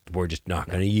just not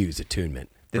going to use attunement.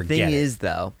 The thing is,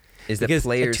 though, is that because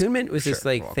players attunement was this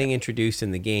thing introduced in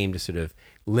the game to sort of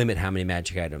limit how many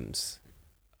magic items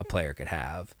a player could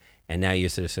have, and now you're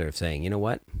sort of saying, you know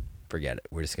what, forget it,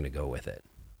 we're just going to go with it.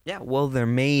 Yeah, well, their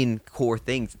main core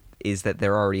thing is that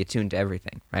they're already attuned to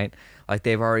everything, right? Like,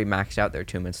 they've already maxed out their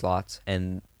attunement slots,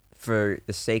 and for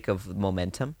the sake of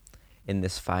momentum in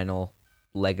this final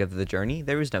leg of the journey,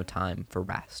 there was no time for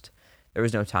rest. There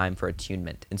was no time for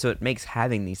attunement, and so it makes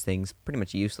having these things pretty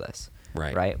much useless,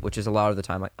 right? Which is a lot of the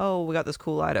time like, oh, we got this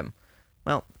cool item.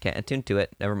 Well, can't attune to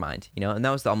it. Never mind. And that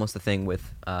was almost the thing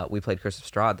with we played Curse of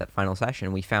Strahd that final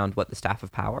session. We found the Staff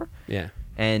of Power. Yeah.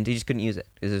 And you just couldn't use it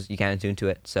because you can't attune to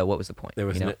it. So what was the point? There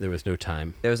was no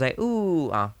time. There was like,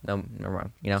 no,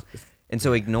 never mind. And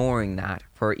so ignoring that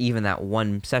for even that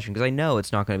one session, because I know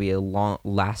it's not going to be a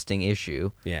long-lasting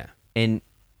issue. Yeah. And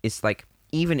it's like,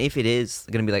 even if it is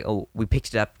going to be like, oh, we picked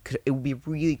it up, it would be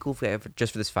really cool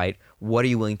just for this fight. What are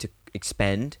you willing to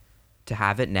expend to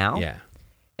have it now? Yeah.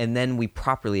 And then we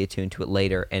properly attune to it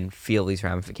later and feel these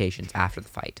ramifications after the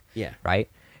fight. Yeah. Right?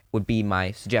 Would be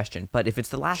my suggestion. But if it's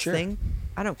the last thing,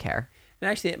 I don't care. And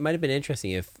actually, it might have been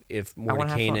interesting if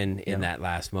Mordenkainen in that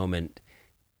last moment,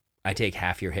 I take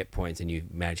half your hit points and you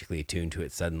magically attune to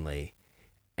it suddenly.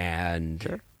 And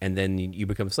then you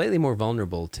become slightly more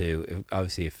vulnerable to,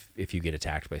 obviously, if you get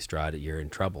attacked by Strahd, you're in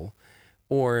trouble.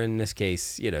 Or in this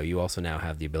case, you also now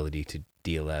have the ability to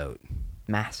deal out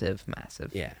massive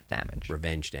damage,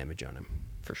 revenge damage on him,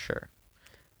 for sure.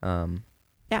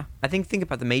 I think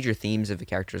about the major themes of the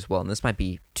character as well, and this might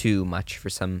be too much for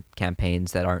some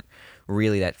campaigns that aren't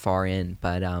really that far in,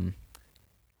 but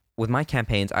with my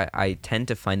campaigns, I tend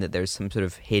to find that there's some sort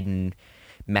of hidden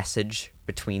message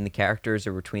between the characters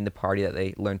or between the party that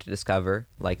they learn to discover.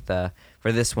 Like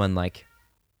for this one, like,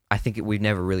 I think we've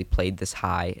never really played this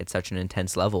high at such an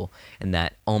intense level, and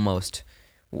that almost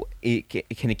it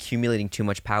can accumulating too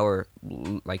much power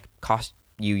like cost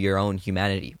you your own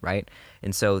humanity, right?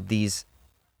 And so these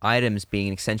items being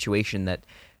an accentuation that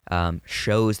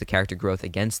shows the character growth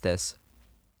against this,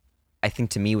 I think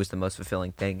to me was the most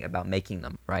fulfilling thing about making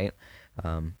them, right?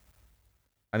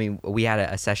 I mean, we had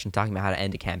a session talking about how to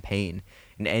end a campaign,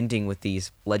 and ending with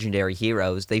these legendary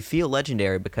heroes. They feel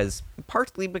legendary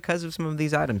partly because of some of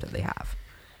these items that they have.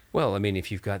 Well, I mean, if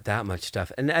you've got that much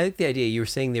stuff, and I think the idea, you were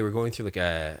saying they were going through like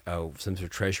some sort of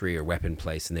treasury or weapon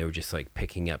place, and they were just like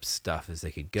picking up stuff as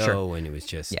they could go, and it was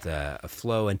just a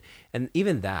flow, and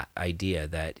even that idea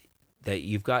that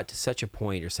you've got to such a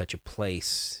point or such a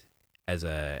place as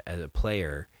a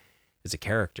player, as a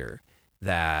character,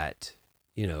 that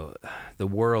the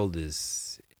world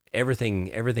is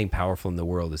everything powerful in the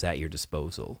world is at your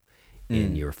disposal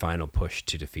in your final push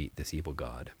to defeat this evil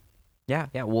god. Yeah.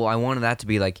 Well, I wanted that to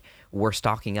be like, we're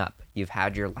stocking up. You've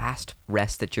had your last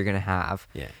rest that you're going to have.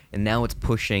 Yeah. And now it's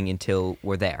pushing until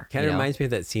we're there. Kind of reminds me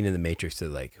of that scene in The Matrix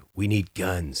that, like, we need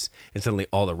guns. And suddenly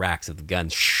all the racks of the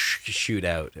guns shoot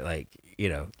out. Like,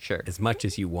 Sure. as much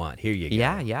as you want. Here you go.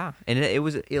 Yeah. And it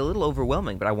was a little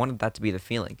overwhelming, but I wanted that to be the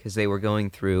feeling because they were going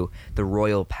through the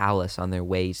royal palace on their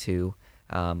way to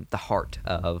the heart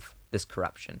of this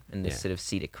corruption and this sort of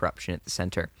seat of corruption at the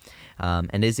center.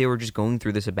 And as they were just going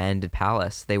through this abandoned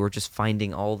palace, they were just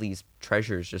finding all these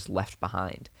treasures just left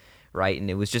behind, right? And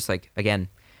it was just like, again,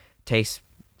 takes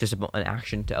just an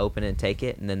action to open it and take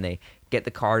it, and then they get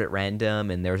the card at random,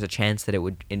 and there was a chance that it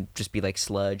would just be like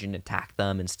sludge and attack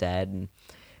them instead.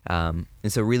 And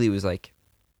so really it was like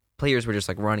players were just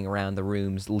like running around the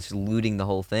rooms, just looting the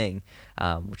whole thing,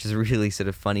 which is really sort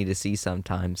of funny to see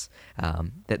sometimes,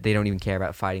 that they don't even care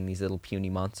about fighting these little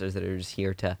puny monsters that are just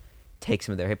here to take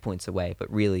some of their hit points away.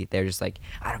 But really, they're just like,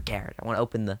 I don't care. I want to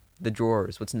open the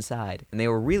drawers. What's inside? And they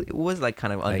were really, it was like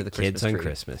kind of under Like the Christmas kids on tree.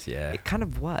 Christmas, yeah. It kind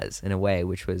of was in a way,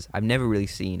 which was I've never really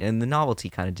seen. And the novelty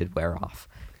kind of did wear off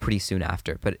pretty soon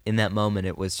after. But in that moment,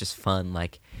 it was just fun,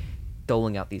 like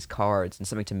doling out these cards and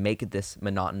something to make this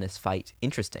monotonous fight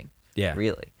interesting. Yeah.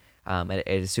 Really, at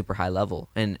a super high level.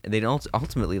 And they don't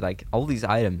ultimately, like, all these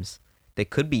items, they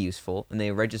could be useful and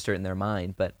they register in their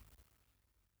mind, but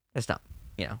it's not,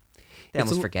 they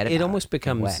almost forget about it. It almost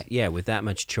becomes, in a way. with that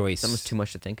much choice. It's almost too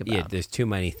much to think about. Yeah, there's too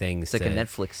many things. It's like a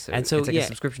Netflix. And so, it's like a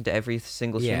subscription to every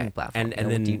single streaming platform. And then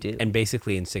then what do you do? And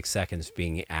basically in 6 seconds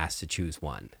being asked to choose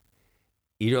one.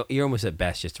 You're almost at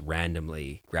best just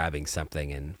randomly grabbing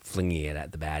something and flinging it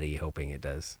at the baddie, hoping it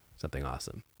does something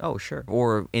awesome. Oh, sure.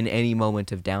 Or in any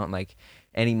moment of down, like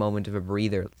any moment of a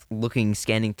breather,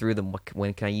 scanning through them.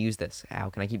 When can I use this? How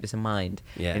can I keep this in mind?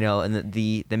 Yeah. And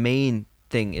the main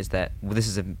thing is that this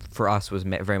is for us was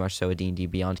very much so a D&D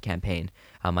Beyond campaign.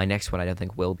 My next one I don't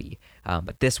think will be,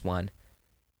 but this one,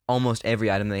 almost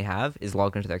every item they have is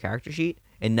logged into their character sheet,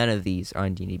 and none of these are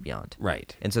in D&D Beyond.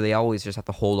 Right. And so they always just have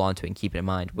to hold on to it and keep it in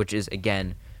mind, which is,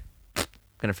 again,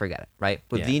 gonna forget it, right?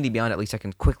 With D&D Beyond, at least I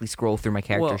can quickly scroll through my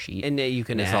character sheet, and you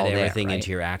can it's add all there, everything right? into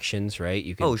your actions, right?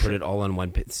 You can put it all on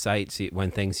one site,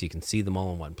 one thing, so you can see them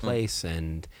all in one place,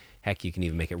 and heck, you can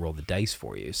even make it roll the dice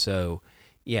for you. So,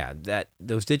 yeah,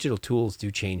 those digital tools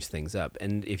do change things up.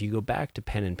 And if you go back to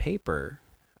pen and paper,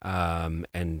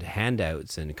 and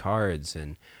handouts and cards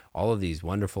and all of these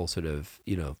wonderful sort of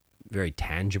very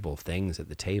tangible things at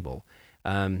the table,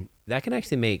 that can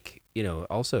actually make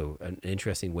also an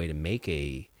interesting way to make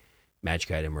a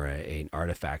magic item or an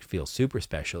artifact feel super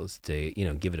special is to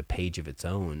give it a page of its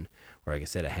own, or like I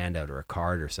said, a handout or a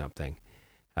card or something.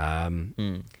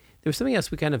 There was something else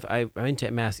I meant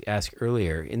to ask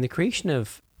earlier in the creation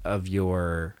of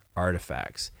your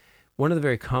artifacts. One of the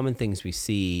very common things we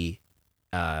see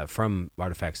from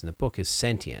artifacts in the book is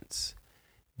sentience.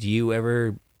 Do you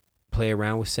ever play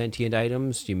around with sentient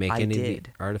items? Do you make any of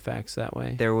the artifacts that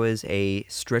way? There was a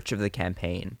stretch of the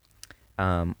campaign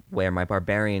where my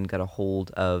barbarian got a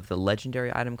hold of the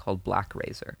legendary item called Black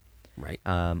Razor, right?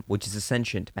 Which is a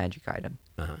sentient magic item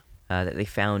Uh-huh. that they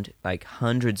found like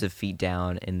hundreds of feet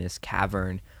down in this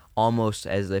cavern, almost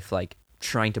as if like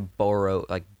trying to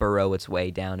burrow its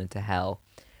way down into hell,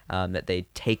 that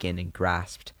they'd taken and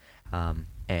grasped.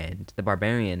 And the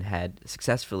barbarian had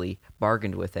successfully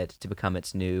bargained with it to become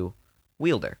its new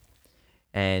wielder.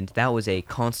 And that was a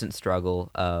constant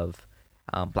struggle of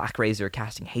Black Razor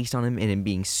casting haste on him and him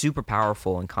being super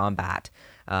powerful in combat,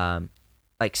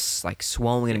 like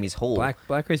swallowing enemies whole.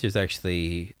 Black Razor is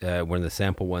actually one of the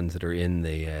sample ones that are in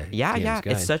the DM's guide.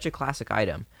 It's such a classic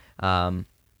item.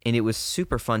 And it was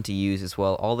super fun to use as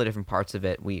well. All the different parts of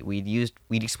it,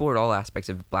 we'd explored all aspects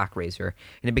of Black Razor,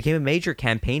 and it became a major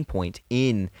campaign point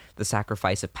in the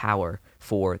sacrifice of power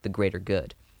for the greater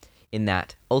good. In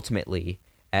that, ultimately,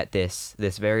 at this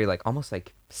very like almost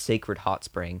like sacred hot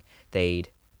spring, they'd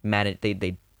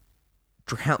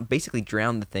basically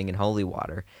drown the thing in holy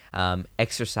water,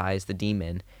 exorcise the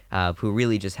demon, who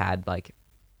really just had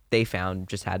they found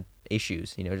just had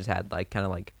issues, just had kind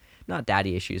of not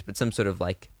daddy issues, but some sort of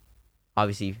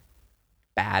obviously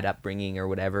bad upbringing or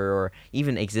whatever, or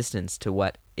even existence to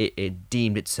what it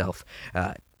deemed itself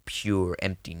pure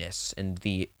emptiness and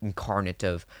the incarnate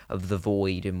of the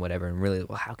void and whatever. And really,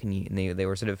 well, how can you? And they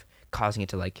were sort of causing it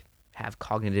to have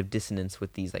cognitive dissonance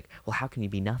with these well, how can you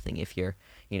be nothing if you're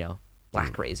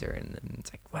Black Razor? And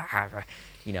it's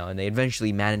and they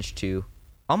eventually managed to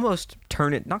almost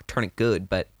not turn it good,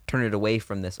 but turn it away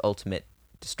from this ultimate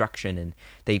destruction, and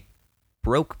they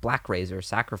broke Black Razor,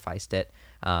 sacrificed it,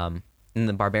 and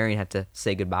the barbarian had to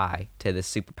say goodbye to this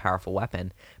super powerful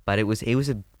weapon. But it was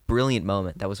a brilliant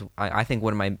moment. That was, I think,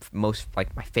 one of my most my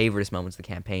favoriteest moments of the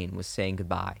campaign was saying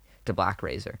goodbye to Black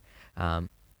Razor. And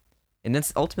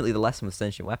that's ultimately the lesson with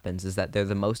sentient weapons, is that they're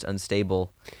the most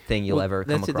unstable thing you'll ever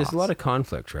come across. There's a lot of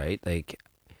conflict, right?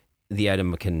 the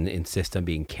item can insist on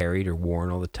being carried or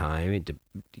worn all the time. It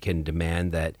can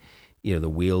demand that, the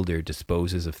wielder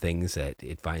disposes of things that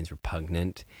it finds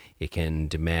repugnant. It can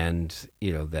demand,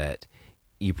 that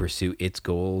you pursue its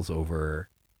goals over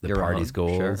the Your party's own,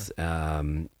 goals.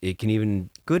 It can even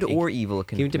Good or evil, it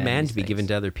can can even demand these to be given things.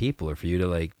 to other people, or for you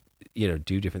to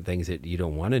do different things that you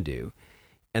don't want to do.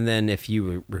 And then if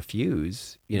you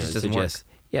refuse, just doesn't work.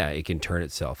 it can turn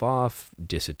itself off,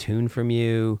 disattune from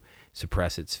you,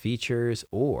 suppress its features,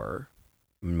 or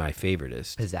my favorite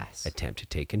is Possess. attempt to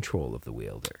take control of the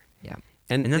wielder. Yeah.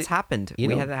 And And that's happened.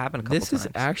 We had that happen a couple this times.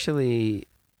 is actually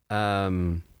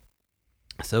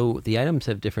so the items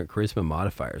have different charisma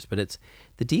modifiers, but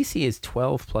the DC is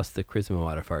 12 plus the charisma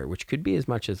modifier, which could be as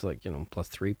much as plus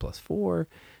 3 plus 4.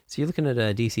 So you're looking at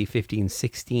a DC 15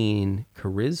 16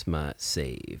 charisma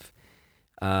save.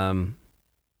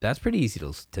 That's pretty easy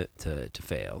to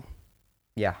fail.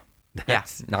 Yeah.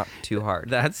 That's Not too hard.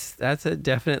 that's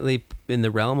definitely in the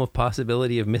realm of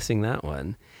possibility of missing that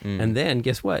one. And then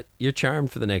guess what? You're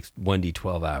charmed for the next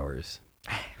 1d12 hours.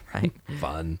 Right.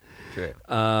 Fun. True.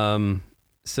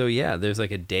 So yeah, there's like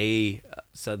a day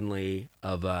suddenly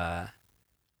of a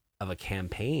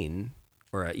campaign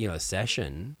or a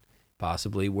session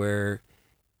possibly where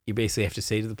you basically have to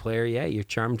say to the player, yeah, you're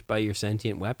charmed by your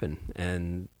sentient weapon,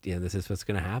 and this is what's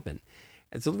going to happen.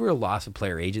 It's a real loss of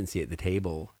player agency at the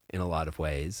table in a lot of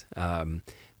ways,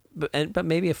 but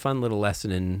maybe a fun little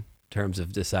lesson in terms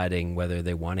of deciding whether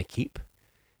they want to keep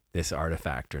this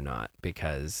artifact or not,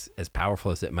 because as powerful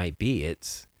as it might be,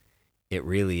 it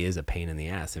really is a pain in the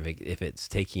ass. If it's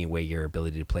taking away your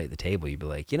ability to play at the table, you'd be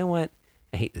like, you know what?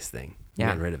 I hate this thing. I'm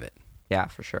getting rid of it. Yeah,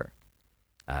 for sure.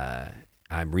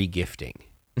 I'm regifting,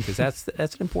 because that's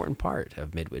an important part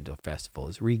of Midwinter Festival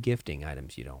is regifting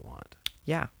items you don't want.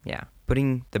 Yeah.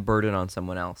 Putting the burden on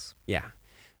someone else. Yeah.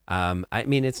 I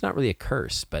mean, it's not really a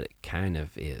curse, but it kind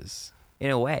of is.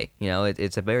 In a way,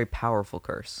 it's a very powerful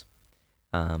curse.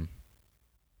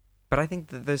 But I think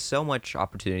that there's so much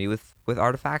opportunity with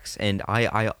artifacts, and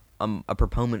I am a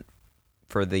proponent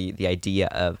for the idea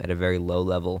of, at a very low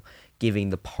level, giving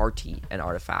the party an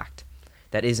artifact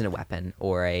that isn't a weapon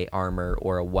or a armor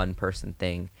or a one-person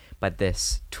thing, but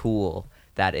this tool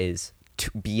that is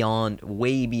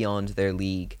way beyond their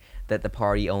league, that the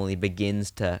party only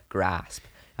begins to grasp,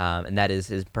 and that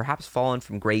is perhaps fallen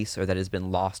from grace, or that has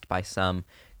been lost by some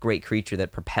great creature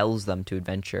that propels them to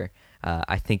adventure.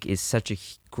 I think is such a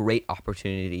great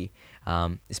opportunity,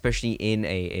 especially in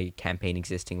a campaign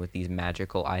existing with these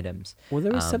magical items. Well,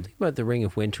 there was something about the Ring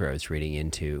of Winter I was reading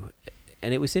into,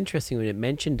 and it was interesting when it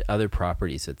mentioned other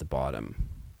properties at the bottom.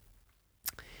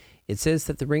 It says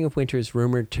that the Ring of Winter is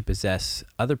rumored to possess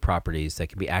other properties that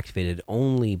can be activated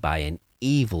only by an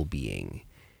evil being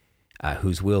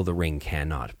whose will the ring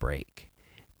cannot break.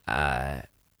 And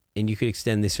you could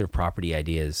extend these sort of property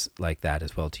ideas like that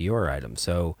as well to your item.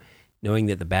 So knowing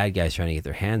that the bad guy's trying to get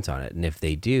their hands on it, and if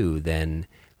they do, then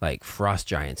like frost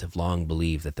giants have long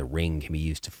believed that the ring can be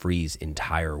used to freeze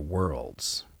entire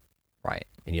worlds. Right.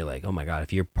 And you're like, oh my God,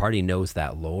 if your party knows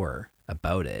that lore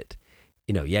about it,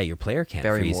 your player can't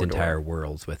Very freeze Mordor. entire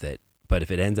worlds with it. But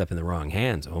if it ends up in the wrong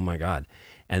hands, oh my God.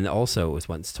 And also it was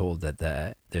once told that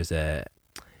there's a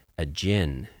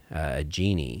genie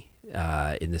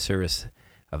in the service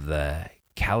of the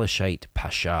Kalashite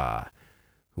Pasha,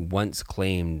 who once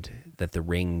claimed that the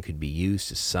ring could be used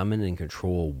to summon and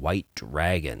control white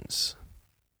dragons,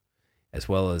 as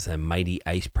well as a mighty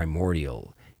ice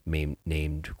primordial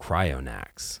named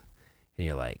Cryonax. And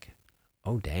you're like,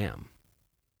 oh damn.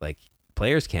 Like,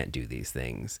 players can't do these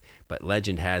things, but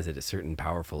legend has it a certain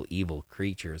powerful evil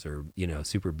creatures or,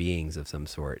 super beings of some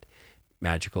sort,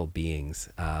 magical beings.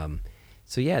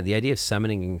 So yeah, the idea of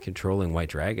summoning and controlling white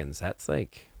dragons, that's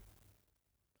like,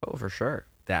 Oh, for sure.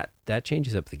 that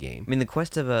changes up the game. I mean, the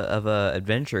quest of a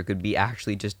adventure could be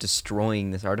actually just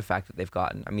destroying this artifact that they've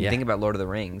gotten. I mean, Yeah. think about Lord of the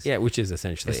Rings. Yeah, which is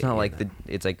essentially, It's not like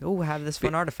it's like, oh, have this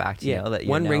fun artifact. yeah, That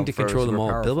one ring now to for control them super all.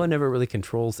 powerful. Bilbo never really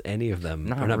controls any of them.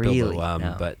 Not Or not really, Bilbo,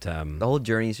 no. but The whole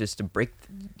journey is just to break,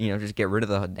 just get rid of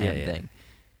the damn yeah.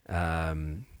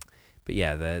 thing. But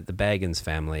yeah, the Baggins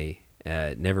family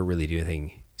never really do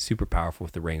anything super powerful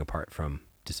with the ring apart from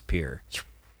disappear.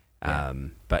 Yeah.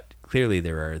 But clearly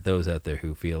there are those out there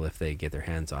who feel if they get their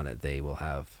hands on it, they will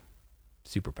have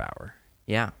superpower,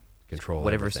 Yeah. control,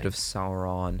 Whatever everything. sort of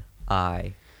Sauron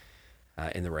eye.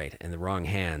 In the wrong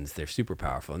hands, they're super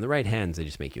powerful. In the right hands, they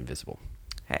just make you invisible.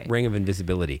 Hey. Ring of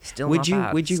invisibility. Still would not you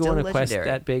bad. would you go Still on a quest legendary.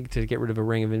 that big to get rid of a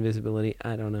ring of invisibility?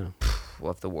 I don't know.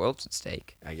 Well, if the world's at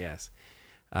stake. I guess.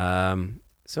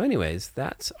 So anyways,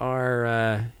 that's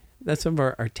some of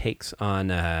our takes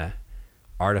on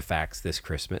artifacts this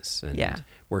Christmas and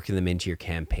working them into your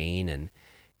campaign. And,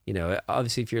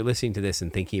 obviously if you're listening to this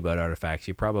and thinking about artifacts,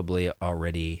 you probably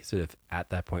already sort of at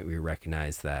that point we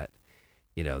recognize that,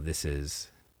 this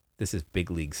is big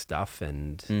league stuff.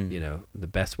 And, the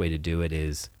best way to do it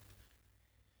is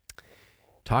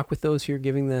talk with those who you're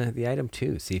giving the item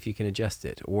to, see if you can adjust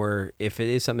it. Or if it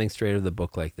is something straight out of the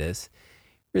book like this,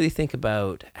 really think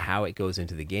about how it goes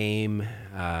into the game.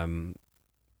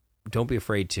 Don't be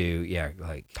afraid to,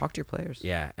 talk to your players.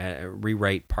 Yeah,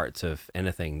 rewrite parts of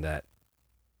anything that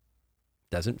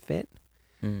doesn't fit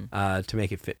to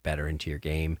make it fit better into your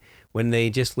game. When they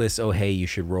just list, oh, hey, you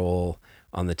should roll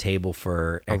on the table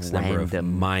for X number of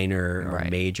minor or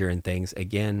major and things,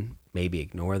 again, maybe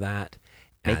ignore that.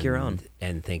 Make your own.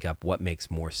 And think up what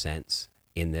makes more sense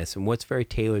in this and what's very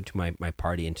tailored to my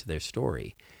party and to their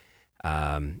story.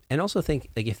 And also think,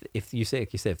 like, if you say,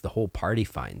 like you said, if the whole party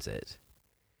finds it,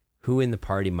 who in the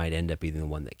party might end up being the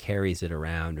one that carries it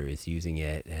around or is using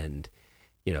it? And,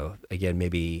 again,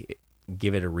 maybe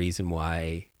give it a reason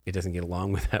why it doesn't get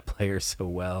along with that player so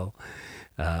well,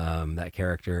 that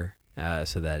character,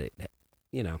 so that it,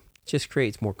 just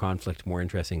creates more conflict, more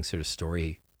interesting sort of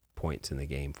story points in the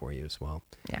game for you as well.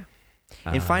 Yeah.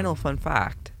 And final fun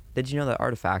fact, did you know that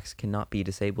artifacts cannot be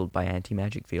disabled by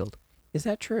anti-magic field? Is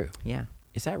that true? Yeah.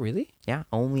 Is that really? Yeah.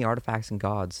 Only artifacts and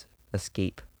gods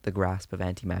escape the grasp of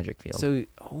anti-magic field. So,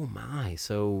 oh my.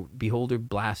 So Beholder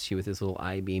blasts you with his little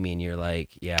eye beam and you're like,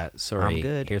 yeah, sorry, I'm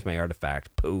good. Here's my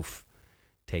artifact. Poof.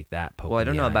 Take that. Well, I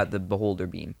don't know about the Beholder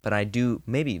beam, but I do,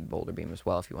 maybe Beholder beam as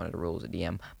well if you wanted to rule as a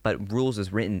DM, but rules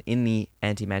is written in the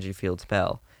anti-magic field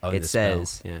spell. It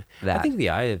says that. I think the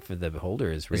eye for the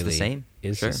Beholder is really the same.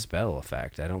 Is a spell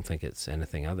effect. I don't think it's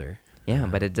anything other. Yeah,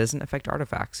 but it doesn't affect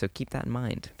artifacts, so keep that in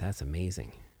mind. That's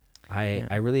amazing.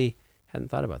 I really hadn't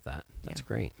thought about that. That's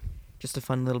great. Just a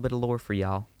fun little bit of lore for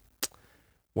y'all.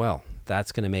 Well,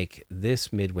 that's going to make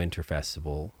this Midwinter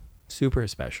Festival super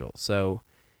special. So,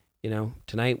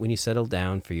 tonight when you settle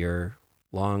down for your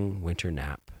long winter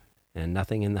nap and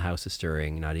nothing in the house is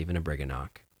stirring, not even a Briganock,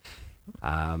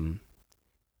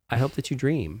 I hope that you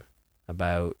dream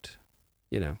about,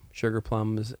 sugar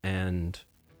plums and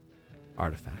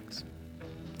artifacts.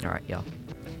 All right, y'all.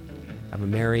 Have a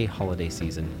merry holiday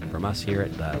season from us here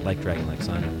at Like Dragon Like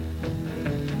Son.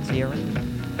 See you around.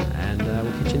 And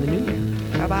we'll catch you in the new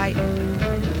year.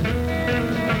 Bye-bye.